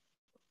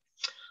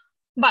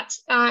 But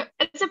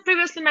as I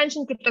previously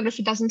mentioned,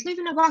 cryptography doesn't live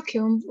in a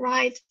vacuum,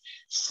 right?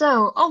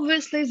 So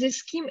obviously this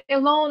scheme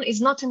alone is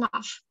not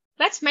enough.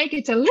 Let's make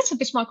it a little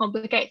bit more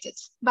complicated,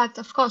 but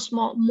of course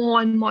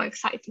more and more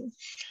exciting.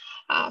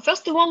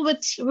 First of all,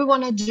 what we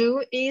want to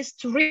do is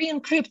to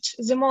re-encrypt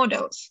the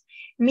models,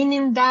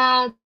 meaning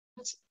that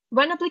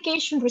when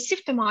application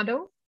received a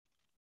model,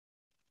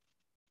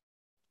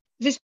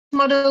 this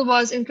model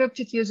was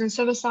encrypted using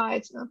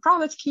server-side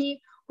private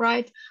key,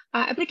 right?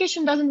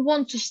 Application doesn't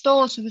want to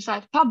store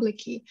server-side public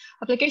key.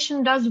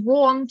 Application does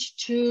want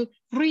to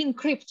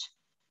re-encrypt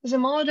the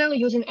model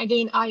using,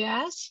 again,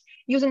 iOS,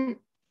 using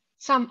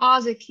some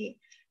other key,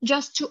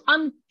 just to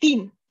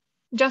unpin,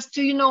 just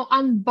to,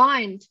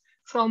 unbind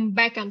from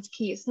backend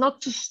keys, not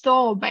to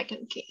store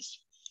backend keys.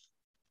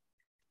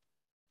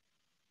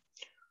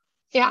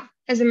 Yeah,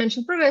 as I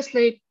mentioned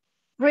previously,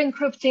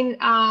 re-encrypting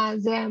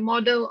the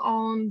model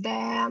on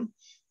the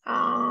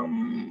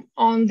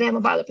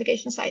mobile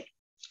application side.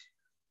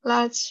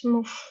 Let's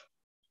move.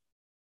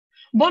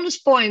 Bonus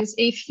points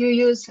if you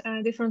use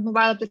different mobile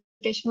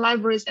application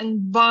libraries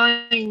and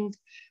bind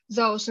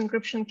those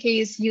encryption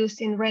keys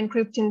used in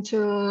re-encrypting to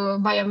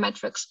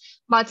biometrics,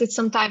 but it's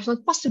sometimes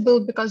not possible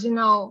because,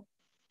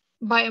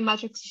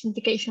 biometrics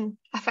authentication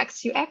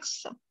affects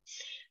UX. So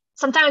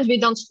sometimes we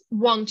don't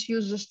want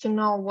users to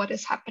know what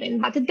is happening,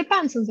 but it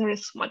depends on the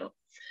risk model.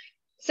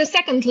 The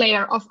second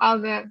layer of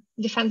our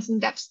defense in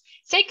depth.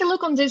 Take a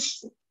look on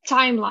this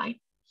timeline.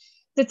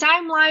 The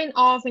timeline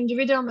of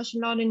individual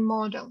machine learning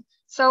model.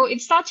 So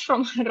it starts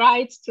from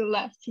right to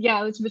left.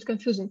 Yeah, it's a bit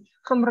confusing.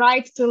 From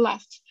right to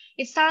left.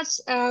 It starts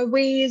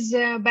with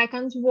a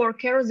backend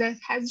worker that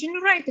has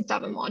generated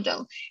our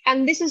model.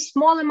 And this is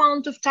small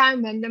amount of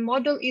time when the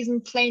model is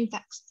in plain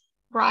text,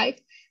 right?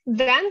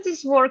 Then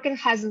this worker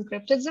has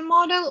encrypted the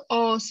model.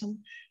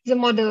 Awesome. The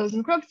model is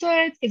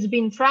encrypted, it's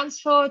been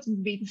transferred, it's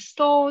been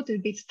stored,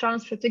 it's been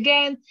transferred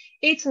again.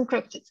 It's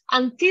encrypted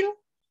until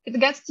it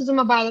gets to the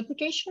mobile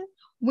application,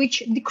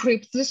 which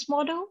decrypts this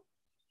model.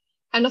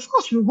 And of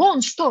course, we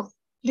won't store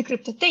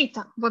decrypted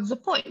data. What's the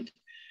point?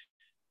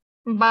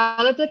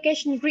 Mobile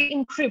application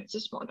re-encrypts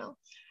this model.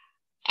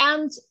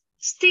 And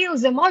still,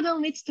 the model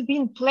needs to be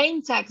in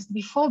plain text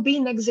before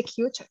being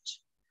executed,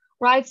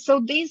 right?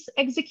 So this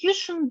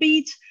execution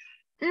bit,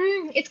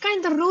 it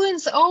kind of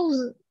ruins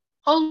all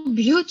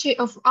beauty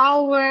of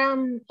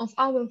our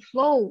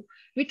flow.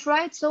 We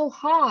tried so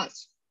hard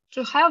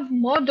to have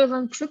model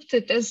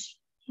encrypted as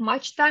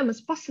much time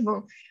as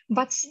possible,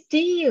 but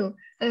still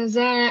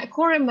the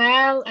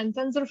CoreML and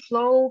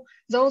TensorFlow,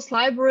 those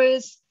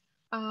libraries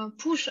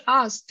push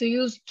us to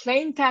use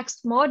plain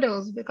text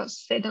models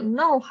because they don't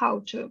know how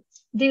to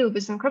deal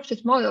with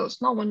encrypted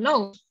models. No one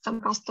knows some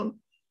custom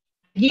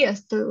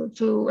ideas to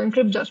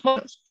encrypt those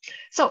models.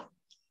 So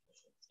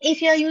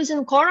if you're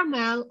using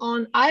CoreML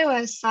on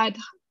iOS side,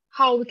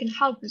 how we can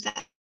help with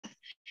that?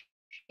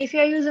 If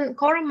you're using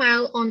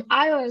CoreML on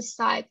iOS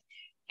side,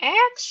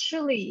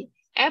 actually,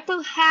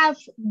 Apple have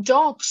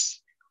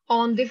docs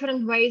on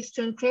different ways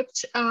to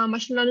encrypt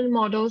machine learning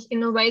models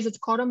in a way that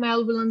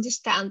CoreML will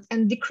understand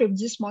and decrypt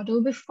this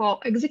model before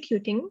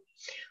executing.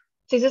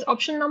 This is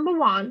option number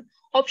one.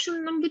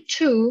 Option number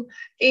two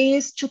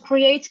is to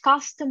create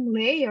custom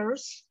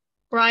layers,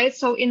 right?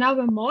 So in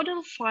our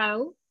model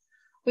file,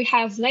 we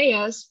have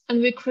layers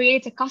and we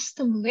create a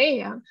custom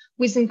layer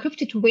with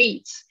encrypted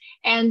weights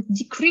and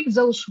decrypt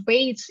those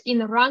weights in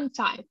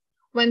runtime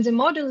when the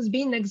model is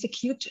being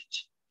executed.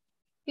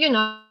 It's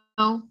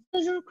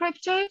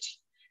encrypted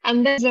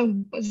and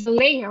then the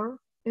layer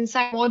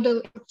inside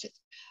model encrypted.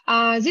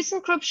 This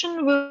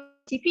encryption will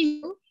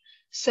CPU,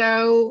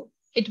 so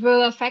it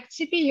will affect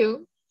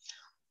CPU.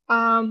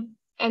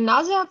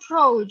 Another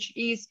approach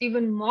is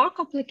even more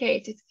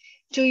complicated,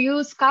 to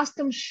use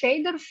custom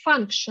shader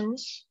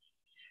functions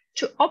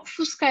to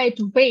obfuscate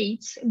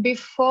weights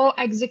before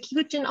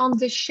executing on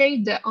the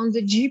shader on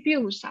the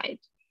GPU side,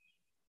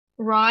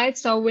 right?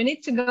 So we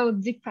need to go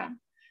deeper.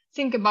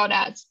 Think about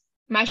that.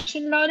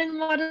 Machine learning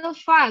model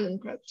file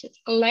encrypted,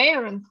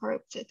 layer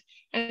encrypted,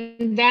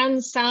 and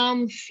then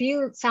some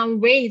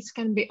weights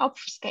can be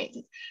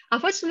obfuscated.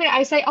 Unfortunately,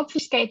 I say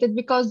obfuscated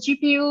because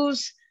GPU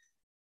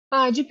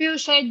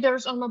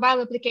shaders on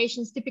mobile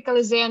applications,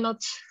 typically they are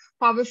not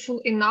powerful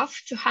enough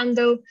to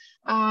handle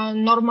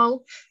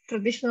normal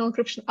traditional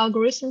encryption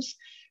algorithms.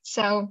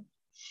 So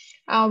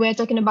we're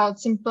talking about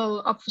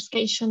simple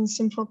obfuscation,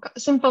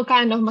 simple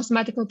kind of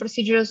mathematical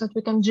procedures that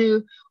we can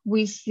do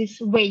with this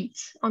weight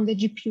on the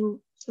GPU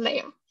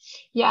layer.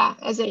 Yeah,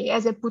 as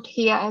I put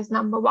here as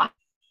number one.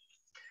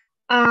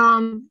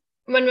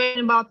 When we're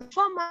talking about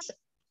performance,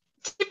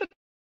 typically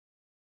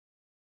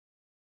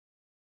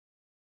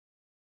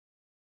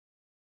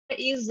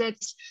is that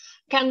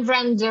can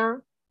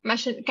render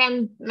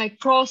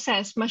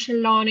process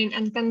machine learning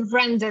and can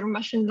render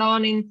machine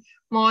learning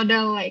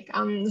model, like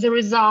the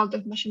result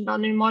of machine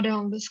learning model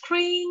on the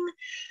screen.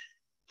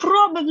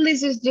 Probably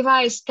this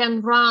device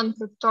can run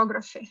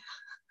cryptography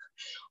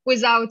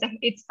without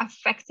it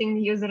affecting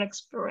user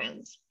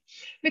experience.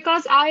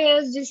 Because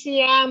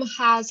ISGCM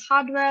has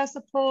hardware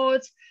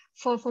support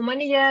for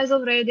many years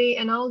already,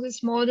 and all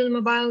these modern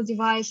mobile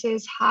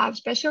devices have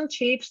special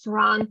chips to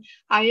run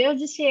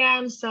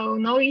ISGCM, so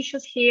no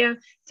issues here.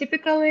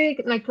 Typically,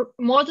 like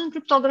modern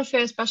cryptography,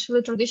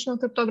 especially traditional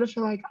cryptography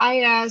like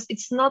IS,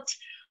 it's not,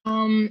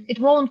 it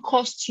won't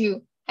cost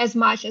you as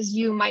much as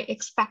you might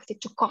expect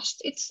it to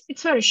cost. It's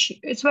very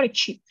cheap. It's very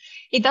cheap.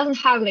 It doesn't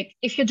have, like,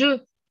 if you do,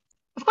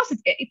 of course,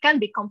 it can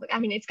be complex. I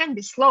mean, it can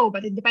be slow,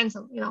 but it depends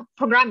on,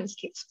 programming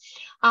skills.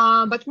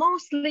 But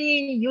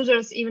mostly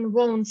users even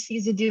won't see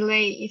the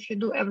delay if you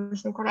do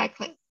everything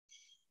correctly.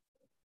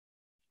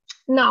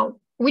 Now,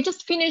 we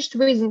just finished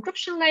with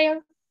encryption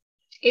layer.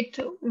 It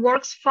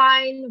works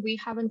fine. We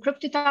have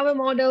encrypted our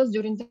models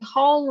during the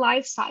whole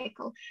life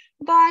cycle.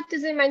 But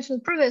as I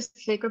mentioned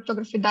previously,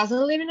 cryptography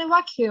doesn't live in a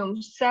vacuum.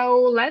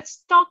 So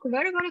let's talk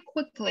very, very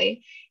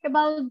quickly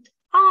about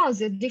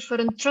the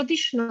different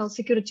traditional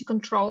security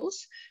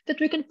controls that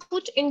we can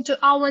put into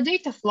our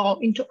data flow,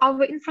 into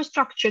our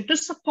infrastructure to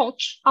support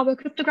our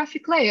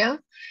cryptographic layer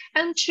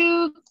and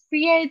to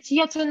create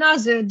yet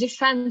another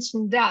defense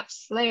in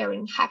depth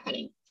layering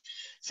happening.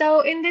 So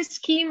in this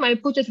scheme, I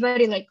put it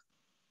very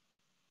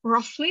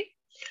roughly.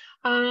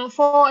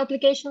 For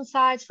application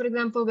sites, for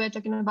example, we're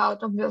talking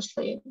about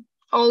obviously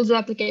all the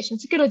application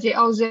security,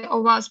 all the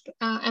OWASP,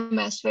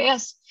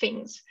 MSVS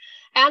things.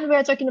 And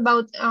we're talking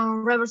about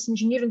reverse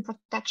engineering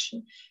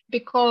protection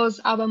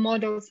because our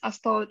models are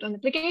stored on the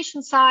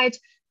application side.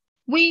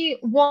 We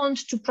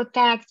want to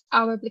protect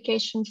our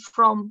applications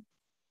from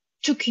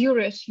too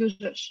curious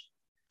users,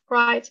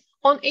 right?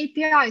 On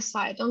API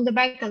side, on the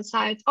backend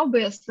side,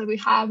 obviously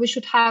we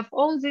should have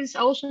all this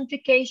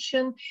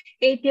authentication,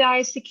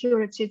 API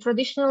security,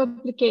 traditional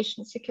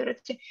application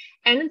security.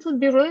 And it would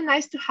be really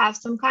nice to have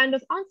some kind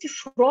of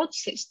anti-fraud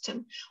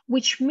system,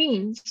 which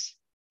means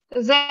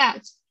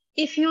that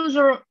if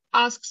user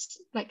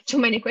asks too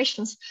many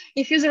questions,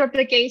 if user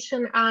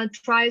application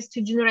tries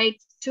to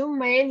generate too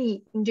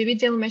many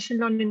individual machine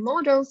learning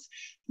models,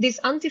 this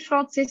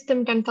anti-fraud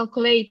system can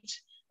calculate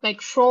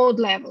fraud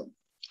level.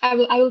 I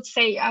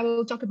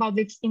will talk about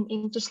this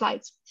in 2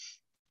 slides.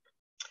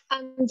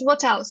 And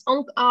what else?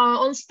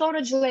 On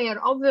storage layer,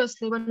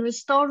 obviously, when we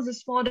store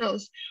these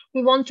models,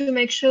 we want to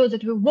make sure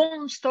that we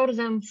won't store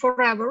them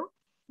forever,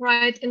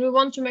 right? And we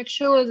want to make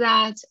sure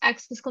that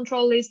access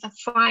control lists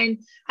are fine.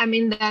 I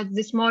mean that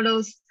these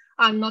models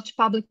are not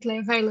publicly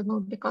available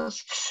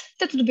because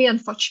that would be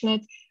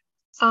unfortunate.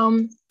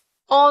 On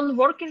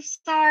worker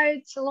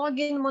side,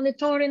 login,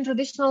 monitoring,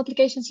 traditional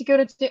application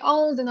security,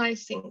 all the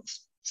nice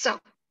things. So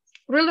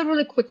really,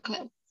 really quickly,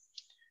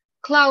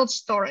 cloud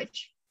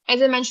storage.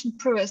 As I mentioned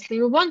previously,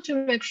 we want to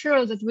make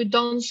sure that we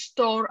don't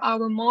store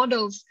our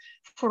models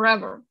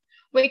forever.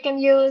 We can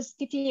use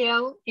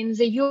TTL in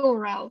the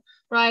URL,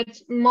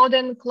 right?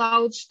 Modern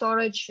cloud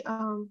storage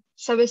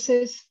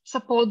services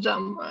support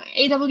them.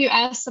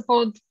 AWS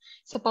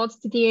supports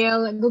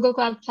TTL, Google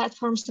Cloud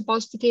Platform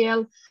supports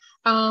TTL.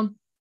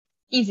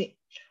 Easy.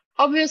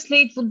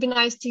 Obviously, it would be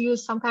nice to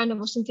use some kind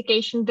of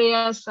authentication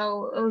there,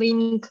 so a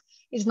link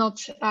is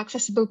not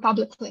accessible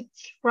publicly,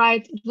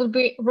 right? It would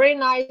be very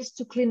nice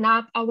to clean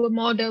up our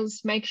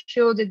models, make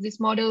sure that these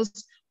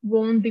models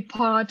won't be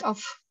part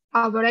of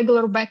our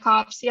regular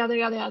backups, yada,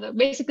 yada, yada.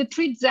 Basically,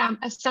 treat them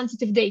as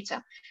sensitive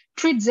data.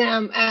 Treat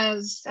them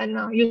as, I don't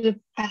know, user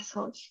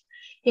passwords,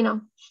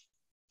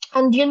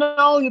 And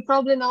you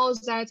probably know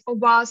that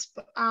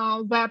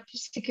OWASP Web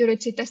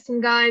Security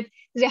Testing Guide,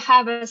 they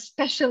have a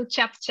special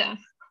chapter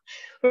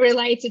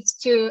related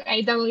to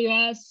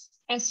AWS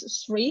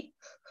S3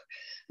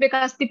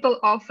 because people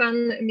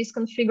often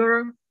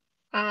misconfigure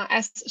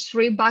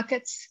S3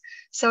 buckets.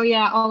 So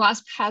yeah,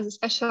 OWASP has a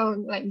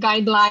special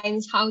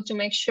guidelines how to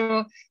make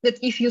sure that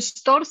if you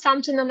store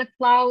something on a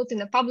cloud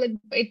in a public,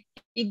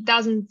 it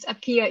doesn't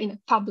appear in a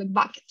public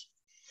bucket.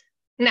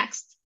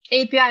 Next,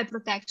 API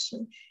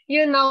protection.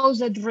 You know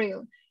the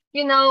drill.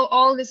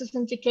 All this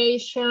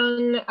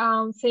authentication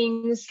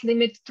things,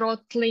 limit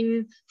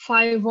throttling,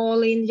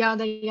 firewalling,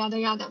 yada, yada,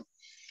 yada.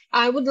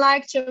 I would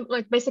like to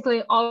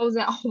basically all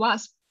the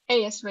OWASP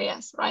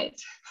ASVS, right?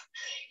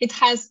 It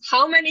has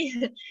how many?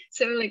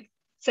 So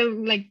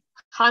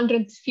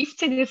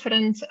 150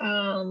 different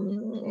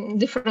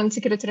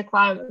security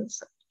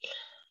requirements.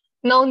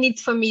 No need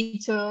for me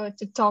to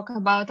talk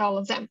about all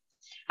of them.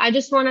 I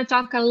just want to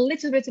talk a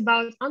little bit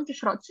about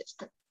anti-fraud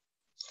system.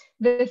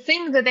 The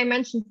thing that I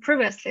mentioned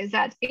previously is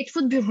that it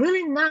would be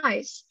really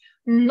nice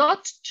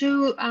not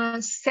to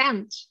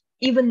send,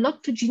 even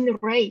not to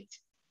generate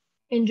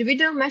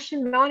individual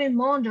machine learning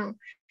model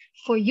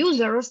for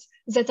users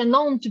that are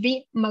known to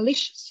be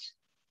malicious.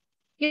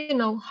 You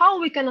know,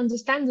 how we can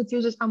understand that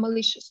users are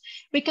malicious?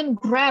 We can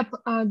grab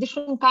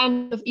different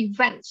kinds of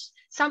events.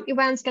 Some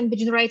events can be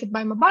generated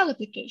by mobile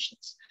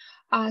applications.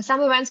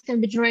 Some events can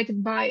be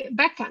generated by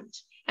backend.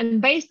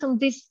 And based on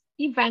these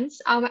events,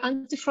 our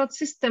anti-fraud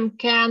system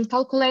can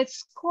calculate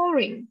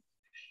scoring.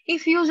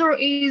 If user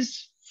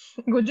is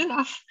good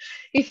enough,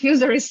 if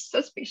user is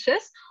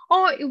suspicious,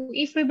 or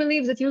if we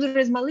believe that user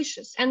is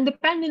malicious. And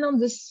depending on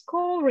the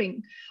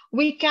scoring,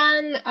 we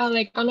can,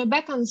 like on a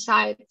backend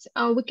side,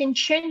 we can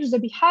change the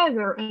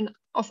behavior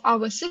of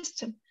our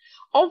system.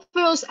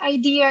 Obvious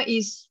idea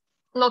is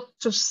not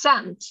to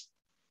send,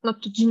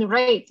 not to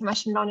generate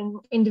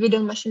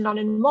individual machine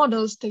learning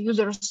models to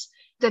users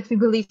that we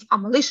believe are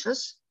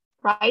malicious,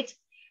 right?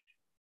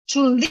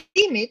 To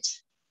limit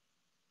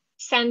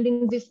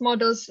sending these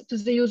models to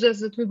the users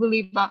that we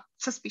believe are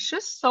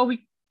suspicious. So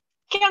we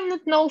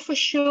cannot know for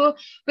sure.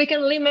 We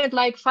can limit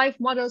like 5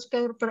 models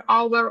per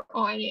hour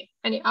or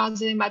any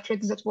other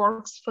metrics that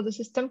works for the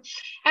system.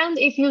 And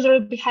if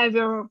user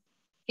behavior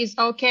is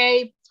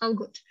okay, all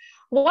good.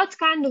 What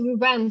kind of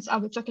events are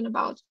we talking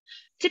about?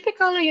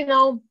 Typically,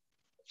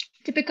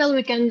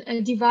 we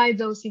can divide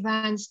those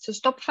events to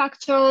stop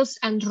factors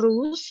and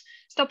rules.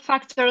 Stop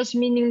factors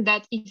meaning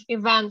that if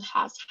event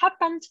has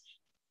happened,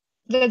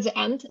 that's the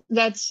end.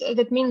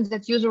 That means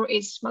that user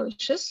is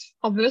malicious,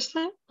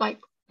 obviously, like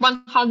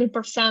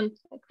 100%,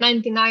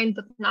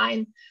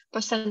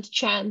 99.9%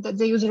 chance that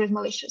the user is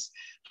malicious.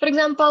 For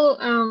example,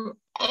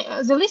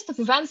 the list of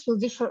events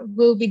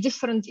will be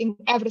different in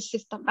every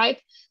system,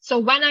 right? So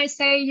when I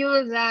say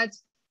you that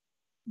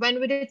when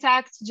we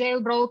detect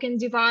jailbroken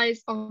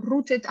device or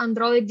rooted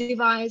Android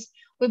device,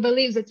 we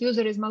believe that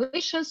user is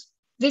malicious.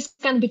 This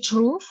can be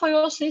true for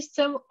your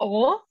system,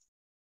 or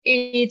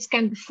it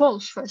can be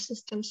false for a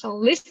system. So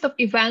list of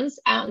events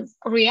and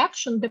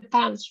reaction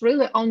depends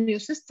really on your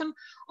system,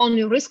 on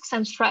your risks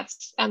and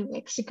threats and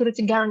like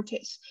security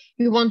guarantees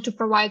you want to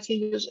provide to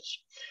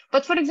users.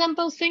 But for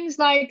example, things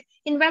like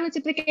invalid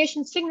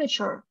application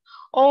signature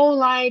or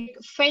like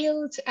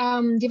failed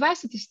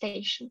device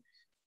attestation,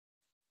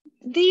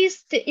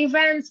 these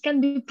events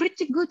can be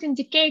pretty good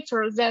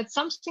indicators that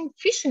something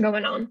fishy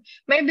going on.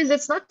 Maybe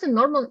that's not a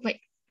normal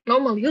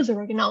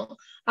user,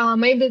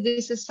 maybe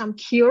this is some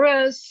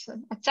curious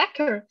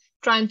attacker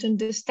trying to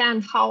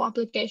understand how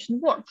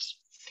application works.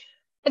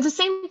 At the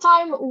same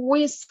time,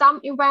 with some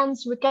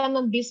events, we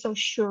cannot be so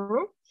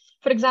sure.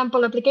 For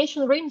example,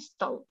 application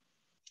reinstall.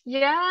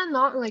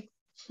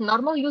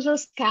 Normal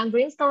users can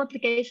reinstall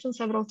application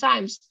several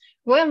times.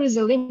 Where is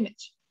the limit,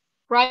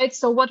 right?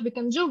 So what we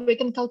can do, we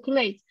can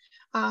calculate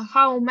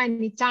how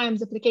many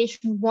times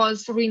application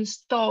was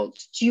reinstalled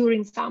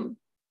during some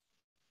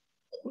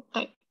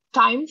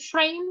time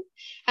frame,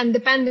 and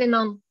depending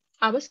on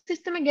our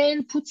system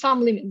again, put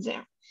some limit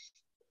there.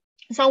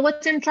 So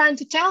what I'm trying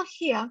to tell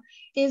here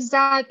is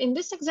that in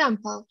this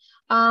example,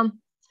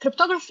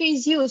 cryptography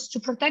is used to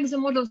protect the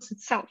models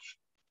itself,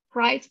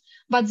 right?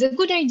 But the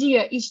good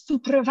idea is to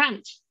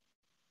prevent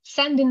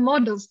sending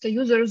models to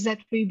users that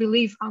we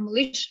believe are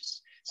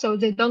malicious, so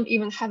they don't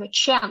even have a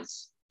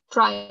chance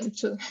trying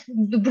to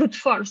brute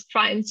force,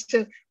 trying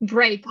to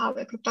break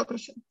our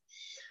cryptography.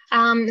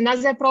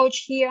 Another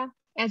approach here,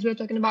 as we're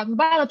talking about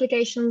mobile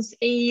applications,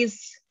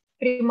 is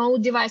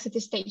remote device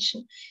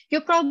attestation.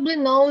 You probably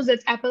know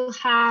that Apple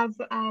have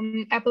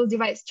Apple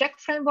Device Check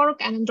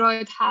framework and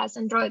Android has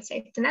Android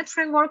Safety Net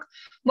framework.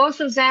 Both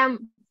of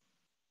them,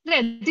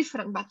 they're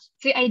different, but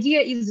the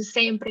idea is the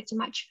same pretty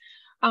much.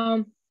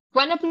 When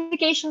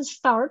application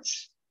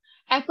starts,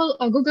 Apple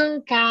or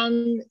Google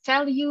can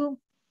tell you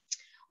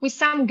with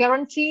some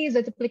guarantee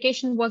that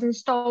application was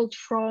installed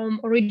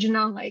from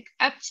original like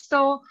App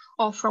Store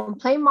or from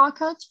Play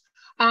Market.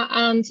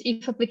 And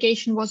if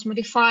application was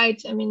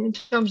modified, in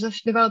terms of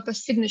developer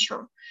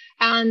signature,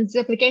 and the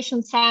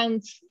application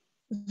sends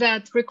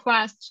that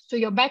request to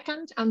your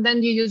backend, and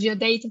then you use your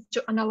data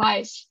to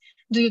analyze,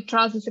 do you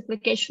trust this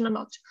application or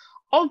not?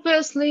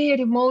 Obviously,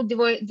 remote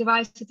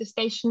device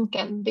attestation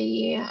can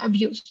be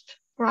abused,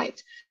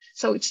 right?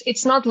 So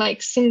it's not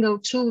like single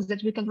tools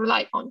that we can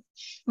rely on,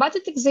 but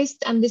it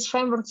exists, and these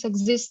frameworks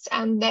exist,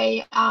 and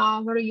they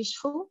are very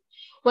useful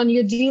when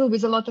you deal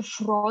with a lot of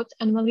fraud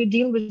and when you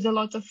deal with a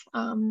lot of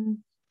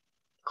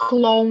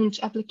cloned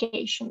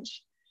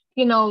applications.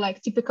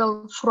 Like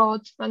typical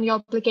fraud, when your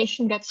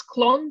application gets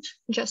cloned,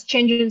 just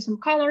changing some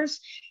colors,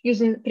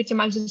 using pretty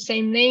much the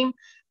same name.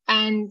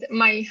 And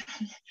my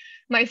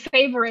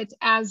favorite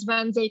is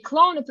when they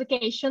clone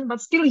application,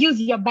 but still use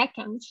your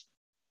backend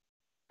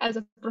as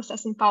a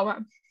processing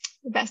power,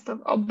 best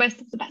of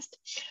the best.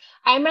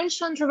 I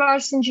mentioned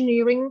reverse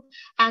engineering,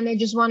 and I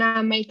just want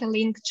to make a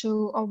link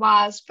to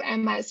OWASP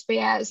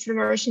MSVS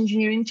reverse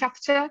engineering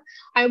chapter.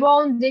 I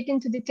won't dig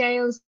into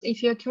details.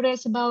 If you're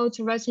curious about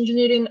reverse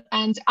engineering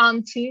and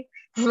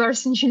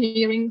reverse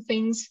engineering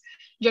things,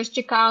 just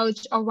check out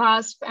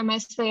OWASP,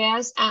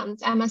 MSVS, and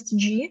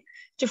MSTG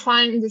to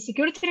find the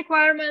security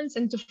requirements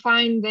and to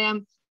find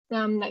the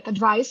like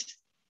advice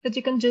that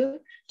you can do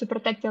to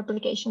protect your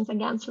applications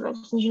against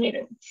reverse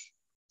engineering.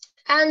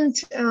 And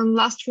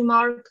last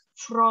remark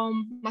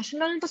from machine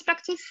learning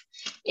perspective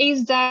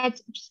is that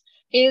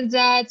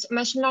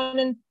machine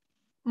learning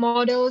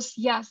models,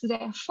 yes, they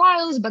are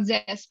files, but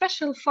they are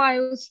special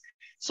files.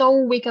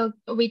 So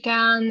we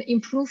can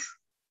improve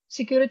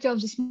security of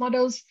these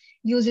models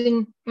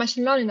using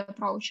machine learning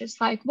approaches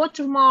like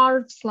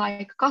watermarks,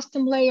 like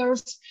custom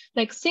layers,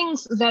 like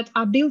things that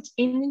are built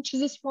into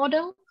this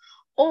model.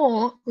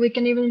 Or we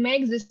can even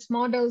make these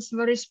models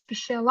very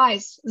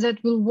specialized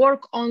that will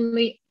work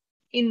only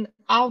in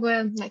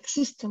our like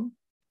system,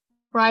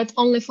 right?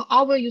 Only for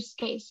our use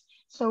case.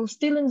 So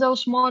stealing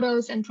those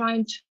models and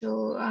trying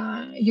to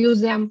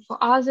use them for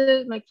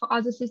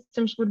other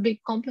systems would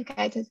be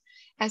complicated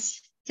as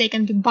they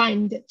can be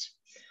binded.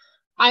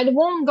 I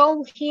won't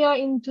go here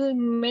into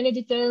many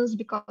details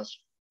because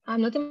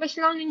I'm not a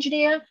machine learning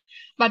engineer,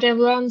 but I've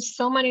learned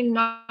so many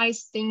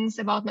nice things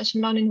about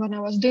machine learning when I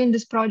was doing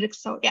this project.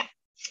 So yeah,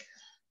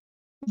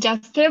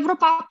 just to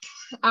wrap up,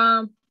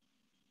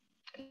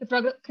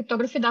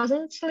 cryptography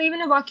doesn't live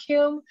in a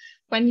vacuum.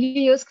 When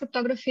you use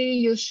cryptography,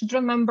 you should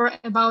remember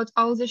about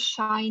all the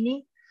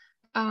shiny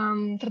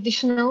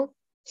traditional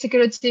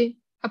security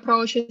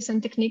approaches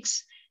and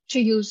techniques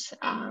to use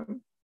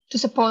to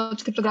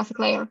support cryptographic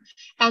layer.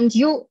 And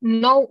you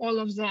know all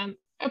of them: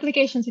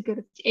 application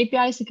security,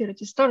 API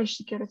security, storage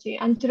security,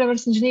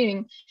 anti-reverse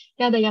engineering,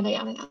 yada, yada,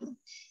 yada, yada.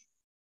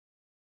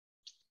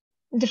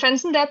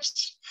 Defense in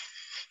depth,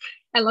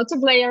 a lot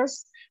of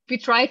layers. We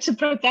try to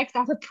protect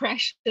our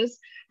precious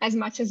as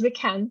much as we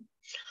can.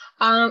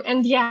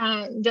 And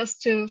yeah,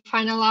 just to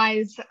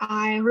finalize,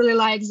 I really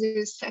like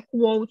this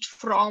quote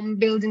from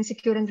Building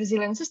Secure and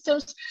Resilient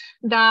Systems,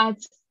 that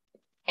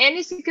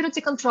any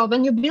security control,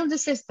 when you build a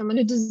system, when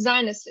you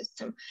design a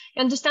system,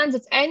 you understand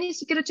that any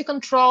security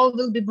control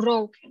will be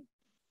broken,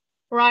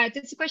 right?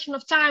 It's a question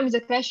of time, it's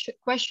a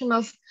question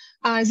of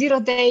 0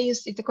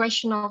 days, it's a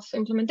question of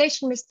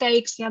implementation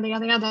mistakes, yada,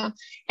 yada, yada.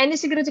 Any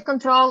security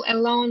control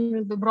alone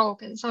will be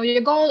broken. So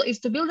your goal is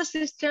to build a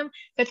system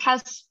that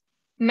has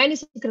many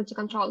security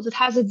controls, that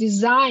has a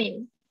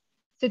design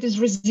that is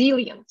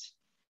resilient.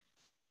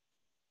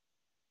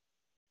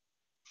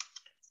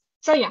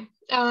 So yeah,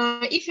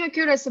 if you're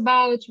curious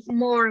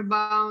more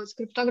about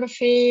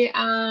cryptography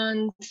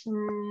and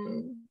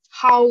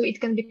how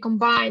it can be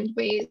combined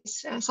with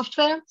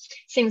software,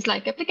 things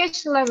like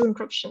application level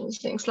encryption,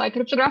 things like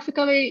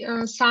cryptographically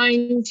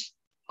signed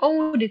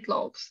audit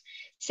logs,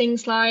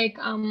 things like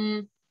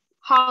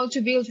how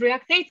to build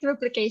React Native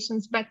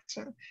applications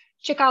better,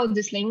 check out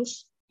these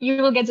links.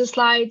 You will get the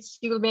slides,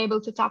 you will be able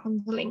to tap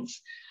on the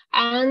links.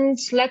 And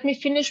let me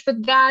finish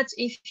with that.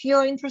 If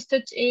you're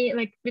interested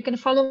in, you can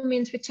follow me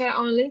on Twitter,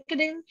 on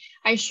LinkedIn.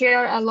 I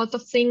share a lot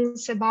of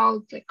things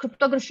about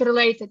cryptography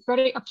related,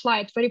 very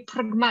applied, very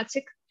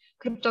pragmatic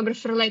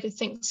cryptography related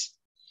things.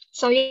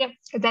 So yeah,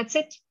 that's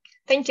it.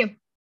 Thank you.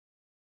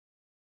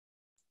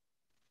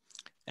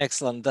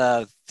 Excellent.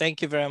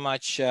 Thank you very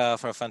much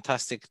for a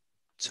fantastic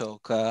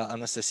talk,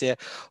 Anastasiia.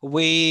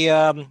 We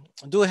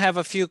do have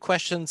a few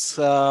questions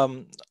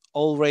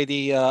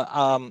already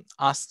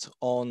asked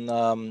on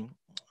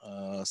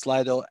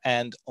Slido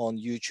and on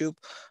YouTube.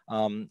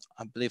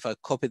 I believe I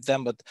copied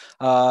them, but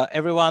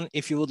everyone,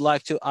 if you would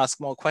like to ask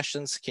more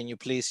questions, can you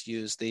please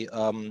use the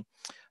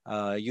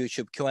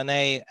YouTube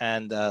Q&A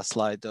and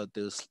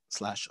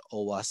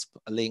slide.do/OWASP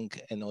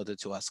link in order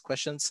to ask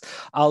questions.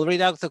 I'll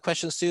read out the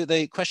questions to you.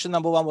 The question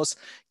number 1 was,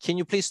 can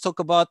you please talk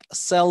about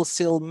cell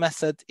seal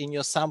method in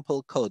your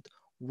sample code?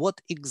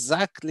 What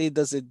exactly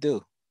does it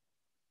do?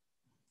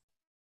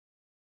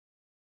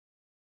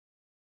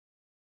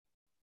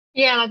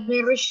 Yeah, let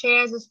me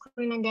reshare the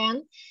screen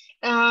again.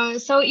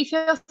 So if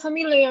you're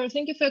familiar,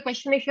 thank you for your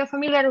question. If you're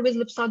familiar with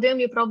Lipsodium,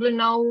 you probably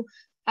know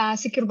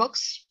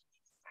SecureBox.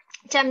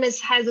 Themis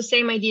has the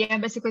same idea.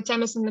 Basically,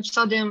 Themis and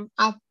Lipsodium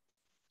have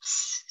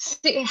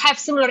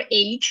similar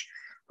age,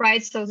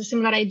 right? So the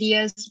similar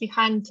ideas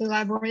behind the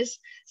libraries.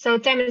 So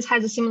Themis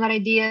has a similar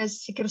idea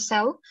as Secure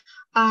Cell.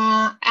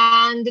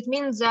 And it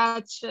means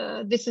that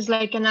this is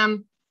like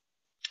an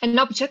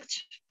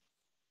object,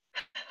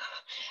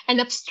 an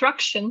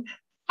abstraction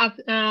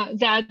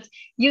that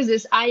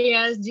uses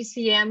IAS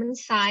GCM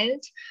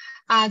inside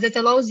that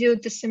allows you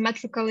to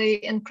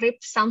symmetrically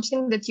encrypt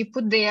something that you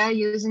put there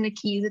using a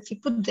key that you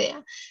put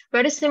there.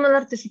 Very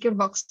similar to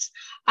SecureBox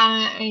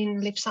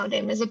in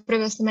Lipsodium, as I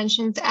previously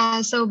mentioned.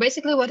 So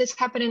basically what is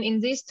happening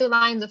in these 2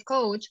 lines of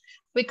code,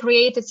 we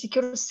created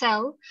Secure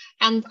Cell,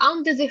 and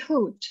under the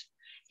hood,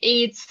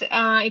 it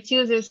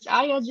uses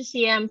IAS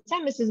GCM.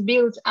 Themis is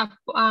built up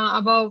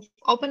above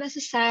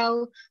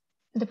OpenSSL,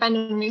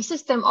 depending on your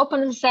system,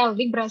 OpenSSL,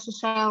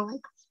 VibraSSL,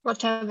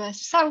 whatever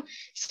SSL.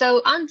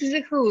 So under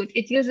the hood,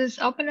 it uses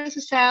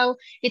OpenSSL.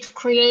 It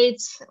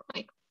creates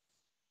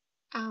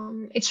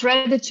it's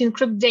ready to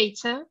encrypt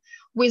data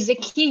with the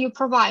key you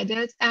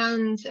provided.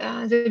 And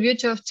the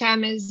beauty of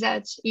TEM is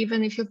that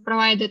even if you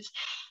provided,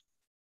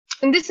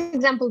 in this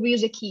example, we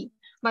use a key,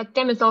 but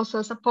TEM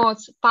also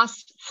supports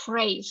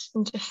passphrase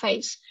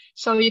interface.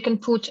 So you can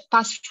put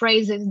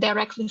passphrases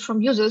directly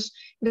from users,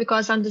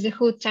 because under the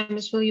hood, TEM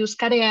will use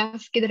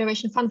KDF, key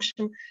derivation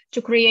function,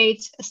 to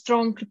create a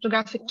strong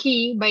cryptographic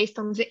key based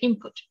on the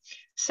input.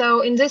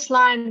 So in this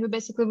line,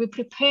 we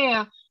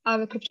prepare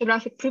our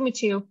cryptographic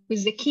primitive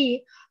with the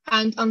key.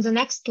 And on the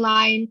next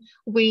line,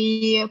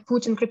 we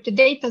put encrypted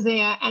data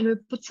there and we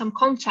put some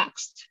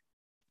context.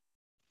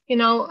 You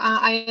know,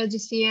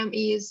 IRGCM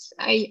is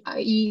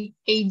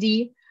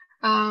AEAD,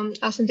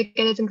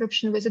 authenticated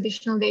encryption with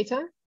additional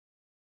data,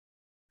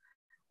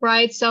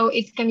 right? So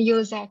it can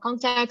use a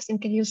context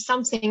and can use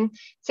something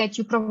that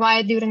you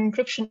provide during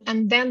encryption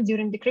and then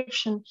during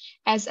decryption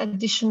as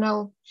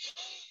additional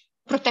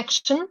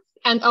protection.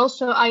 And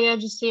also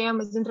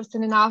IRGCM is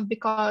interesting enough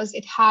because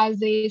it has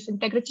this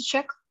integrity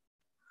check,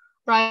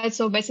 right?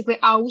 So basically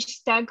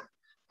OWASP tag,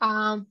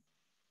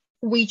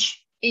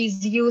 which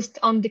is used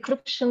on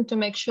decryption to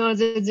make sure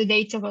that the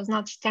data was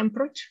not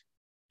tampered.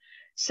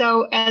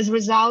 So as a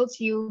result,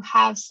 you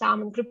have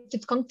some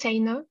encrypted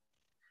container.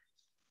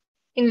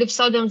 In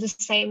Lipsodium, the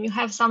same. You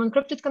have some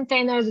encrypted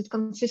containers that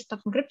consist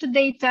of encrypted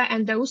data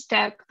and the OWASP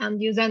tag, and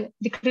you then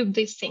decrypt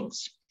these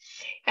things.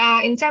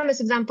 In Terminus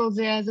example,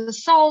 the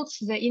salts,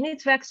 the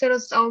init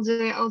vectors, all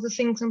the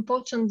things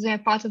important, they're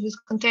part of this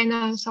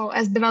container. So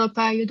as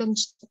developer, you don't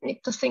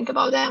need to think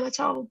about them at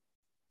all.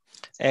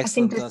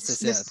 Excellent.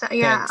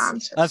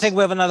 I think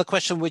we have another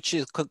question which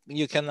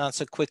you can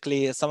answer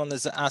quickly. Someone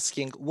is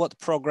asking, what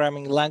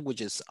programming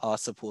languages are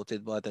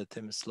supported by the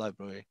Terminus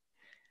library?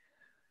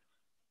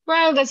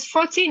 Well, there's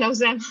 14 of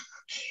them.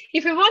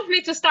 If you want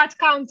me to start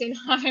counting,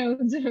 I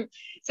will do.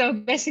 So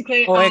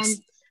basically,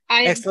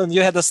 excellent.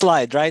 You had a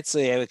slide, right? So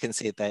yeah, we can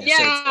see it there.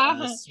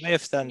 Yeah. So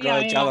Swift,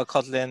 Android, Java,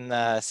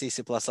 Kotlin, C++,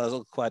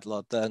 quite a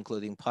lot,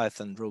 including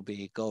Python,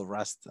 Ruby, Go,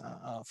 Rust.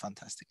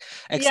 Fantastic.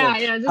 Excellent.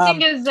 Yeah. The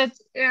thing is that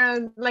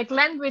like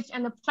language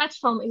and a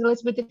platform is a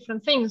little bit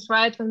different things,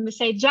 right? When we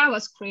say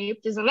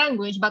JavaScript is a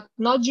language, but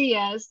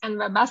Node.js and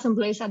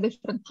WebAssembly are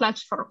different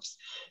platforms.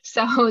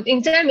 So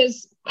in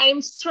terms,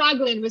 I'm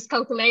struggling with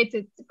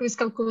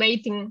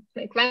calculating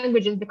like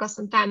languages because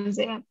sometimes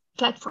they are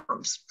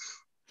platforms.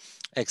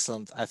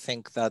 Excellent. I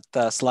think that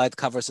slide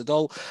covers it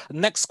all.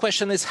 Next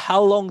question is,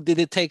 how long did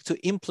it take to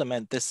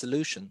implement this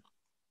solution?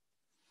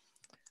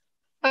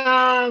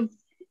 From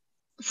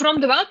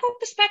developer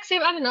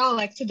perspective, I don't know,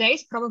 like 2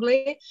 days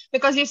probably,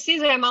 because you see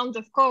the amount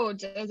of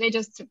code. They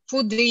just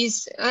put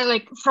these,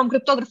 like from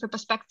cryptography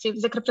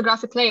perspective, the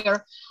cryptographic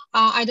layer.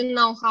 I don't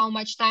know how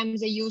much time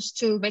they used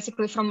to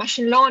basically from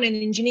machine learning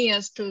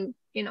engineers to,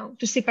 you know,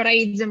 to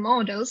separate the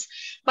models.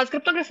 But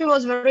cryptography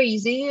was very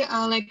easy,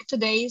 like 2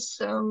 days.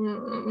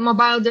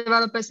 Mobile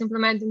developers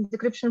implemented the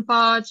decryption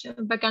part,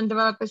 backend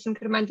developers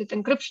implemented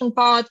encryption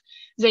part.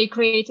 They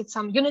created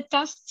some unit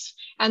tests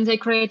and they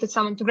created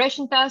some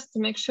integration tests to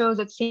make sure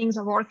that things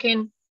are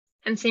working,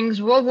 and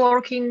things were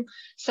working.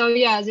 So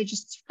yeah,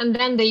 and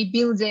then they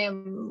build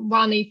them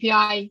one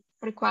API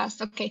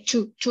request, okay,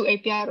 two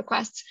API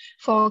requests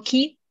for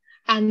key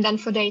and then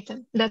for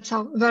data. That's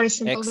all. Very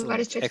simple,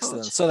 very straightforward.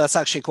 Excellent. So that's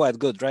actually quite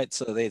good, right?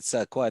 So it's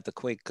quite a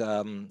quick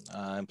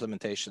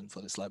implementation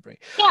for this library.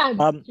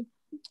 Yeah.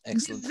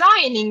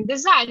 Excellent.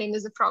 Designing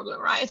is a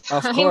problem, right?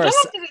 Of course.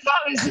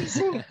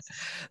 Is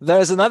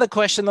There's another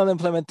question on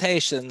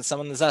implementation.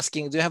 Someone is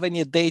asking, do you have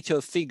any data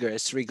or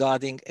figures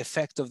regarding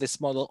effect of this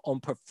model on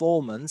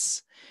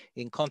performance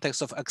in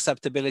context of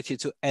acceptability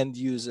to end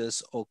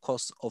users or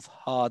cost of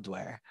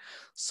hardware?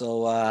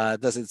 So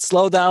does it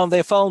slow down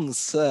their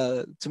phones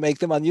to make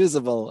them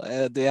unusable?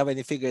 Do you have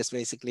any figures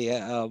basically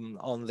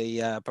on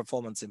the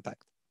performance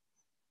impact?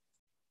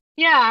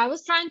 Yeah, I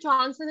was trying to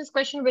answer this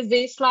question with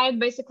this slide,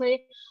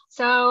 basically.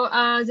 So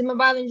the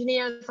mobile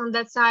engineers on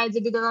that side, they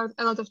did a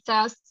lot of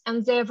tests,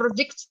 and their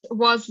verdict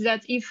was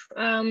that if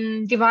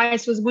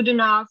device was good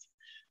enough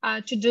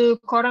to do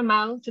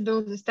CoreML, to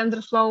do the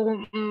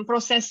TensorFlow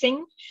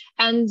processing,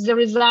 and the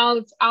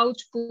result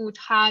output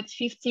had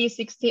 50,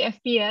 60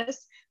 FPS,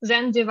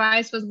 then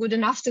device was good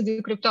enough to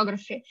do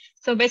cryptography.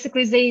 So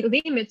basically they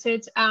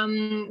limited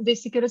the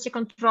security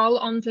control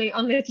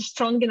only to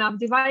strong enough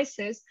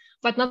devices,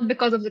 but not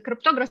because of the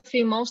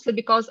cryptography, mostly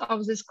because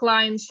of this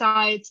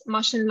client-side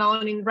machine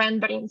learning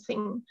rendering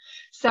thing.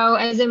 So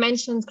as I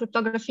mentioned,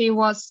 cryptography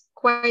was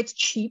quite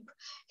cheap.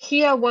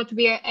 Here, what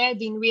we are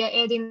adding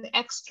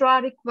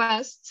extra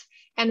requests,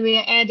 and we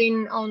are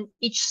adding on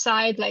each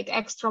side like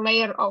extra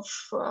layer of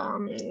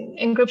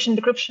encryption,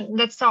 decryption.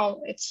 That's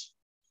all. It's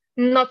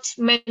not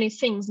many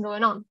things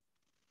going on.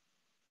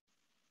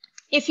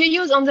 If you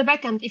use on the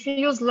backend, if you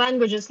use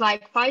languages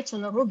like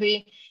Python or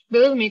Ruby,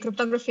 believe me,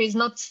 cryptography is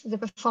not the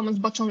performance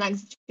bottleneck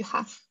that you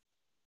have.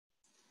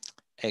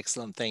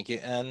 Excellent, thank you.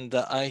 And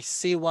I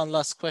see one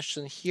last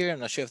question here. I'm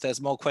not sure if there's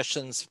more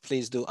questions,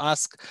 please do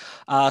ask.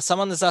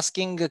 Someone is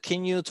asking,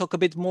 can you talk a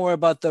bit more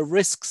about the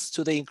risks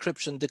to the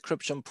encryption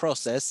decryption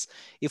process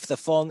if the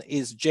phone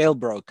is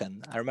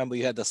jailbroken? I remember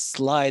you had a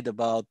slide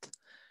about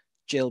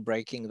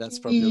jailbreaking. That's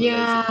probably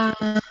relating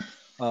to.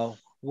 Oh,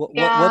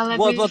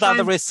 what are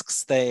the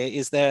risks there?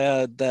 Is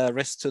there the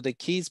risk to the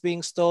keys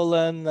being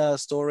stolen,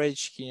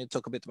 storage? Can you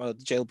talk a bit about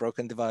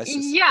jailbroken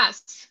devices?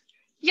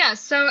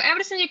 Yes. So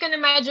everything you can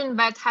imagine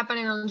that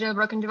happening on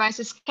jailbroken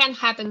devices can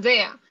happen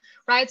there,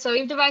 right? So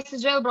if device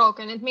is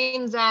jailbroken, it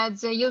means that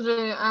the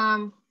user,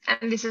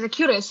 and this is a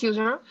curious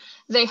user,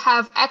 they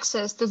have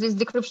access to these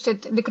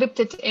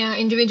decrypted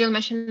individual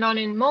machine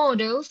learning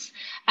models,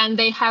 and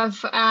they have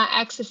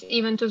access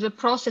even to the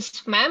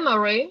process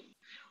memory,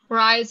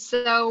 right?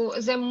 So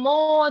the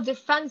more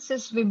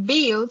defenses we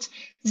build,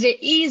 the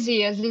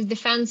easier these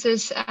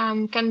defenses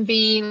can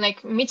be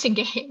like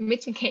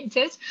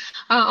mitigated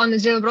on a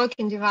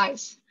jailbroken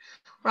device,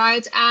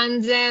 right?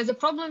 And the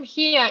problem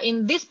here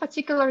in this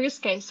particular use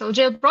case, so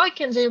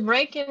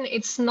jailbreaking,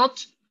 it's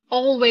not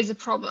always a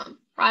problem,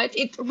 right?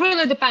 It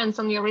really depends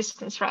on your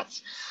risk and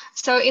threats.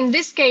 So in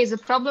this case, the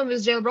problem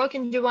with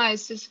jailbroken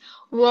devices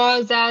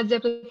was that the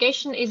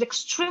application is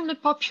extremely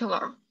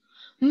popular,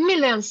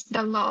 millions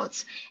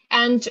downloads.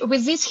 And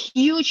with this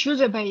huge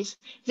user base,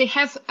 they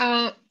have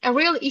a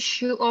real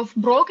issue of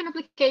broken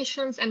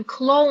applications and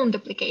cloned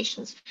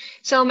applications.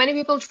 So many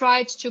people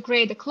tried to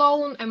create a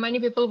clone, and many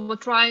people were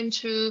trying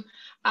to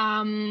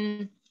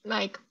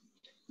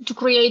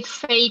create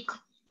fake,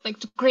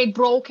 to create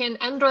broken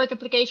Android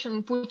application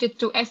and put it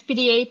to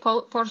FPDA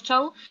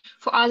portal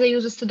for other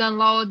users to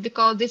download,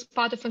 because this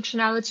part of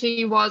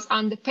functionality was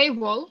on the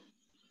paywall,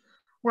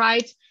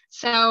 right?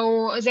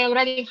 So they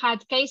already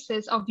had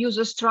cases of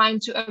users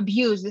trying to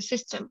abuse the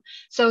system.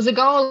 So the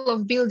goal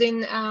of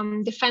building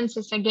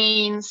defenses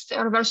against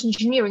reverse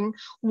engineering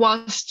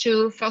was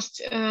to first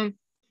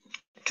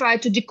try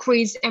to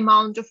decrease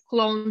amount of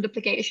cloned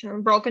application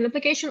and broken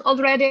application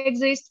already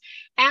exist,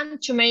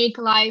 and to make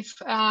life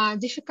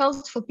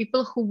difficult for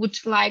people who would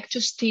like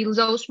to steal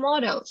those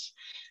models.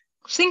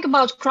 Think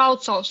about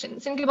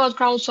crowdsourcing. Think about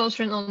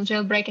crowdsourcing on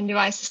jailbreaking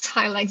devices.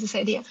 I like this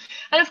idea.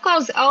 And of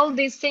course, all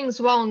these things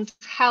won't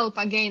help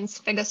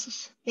against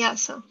Pegasus. Yeah,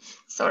 so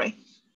sorry.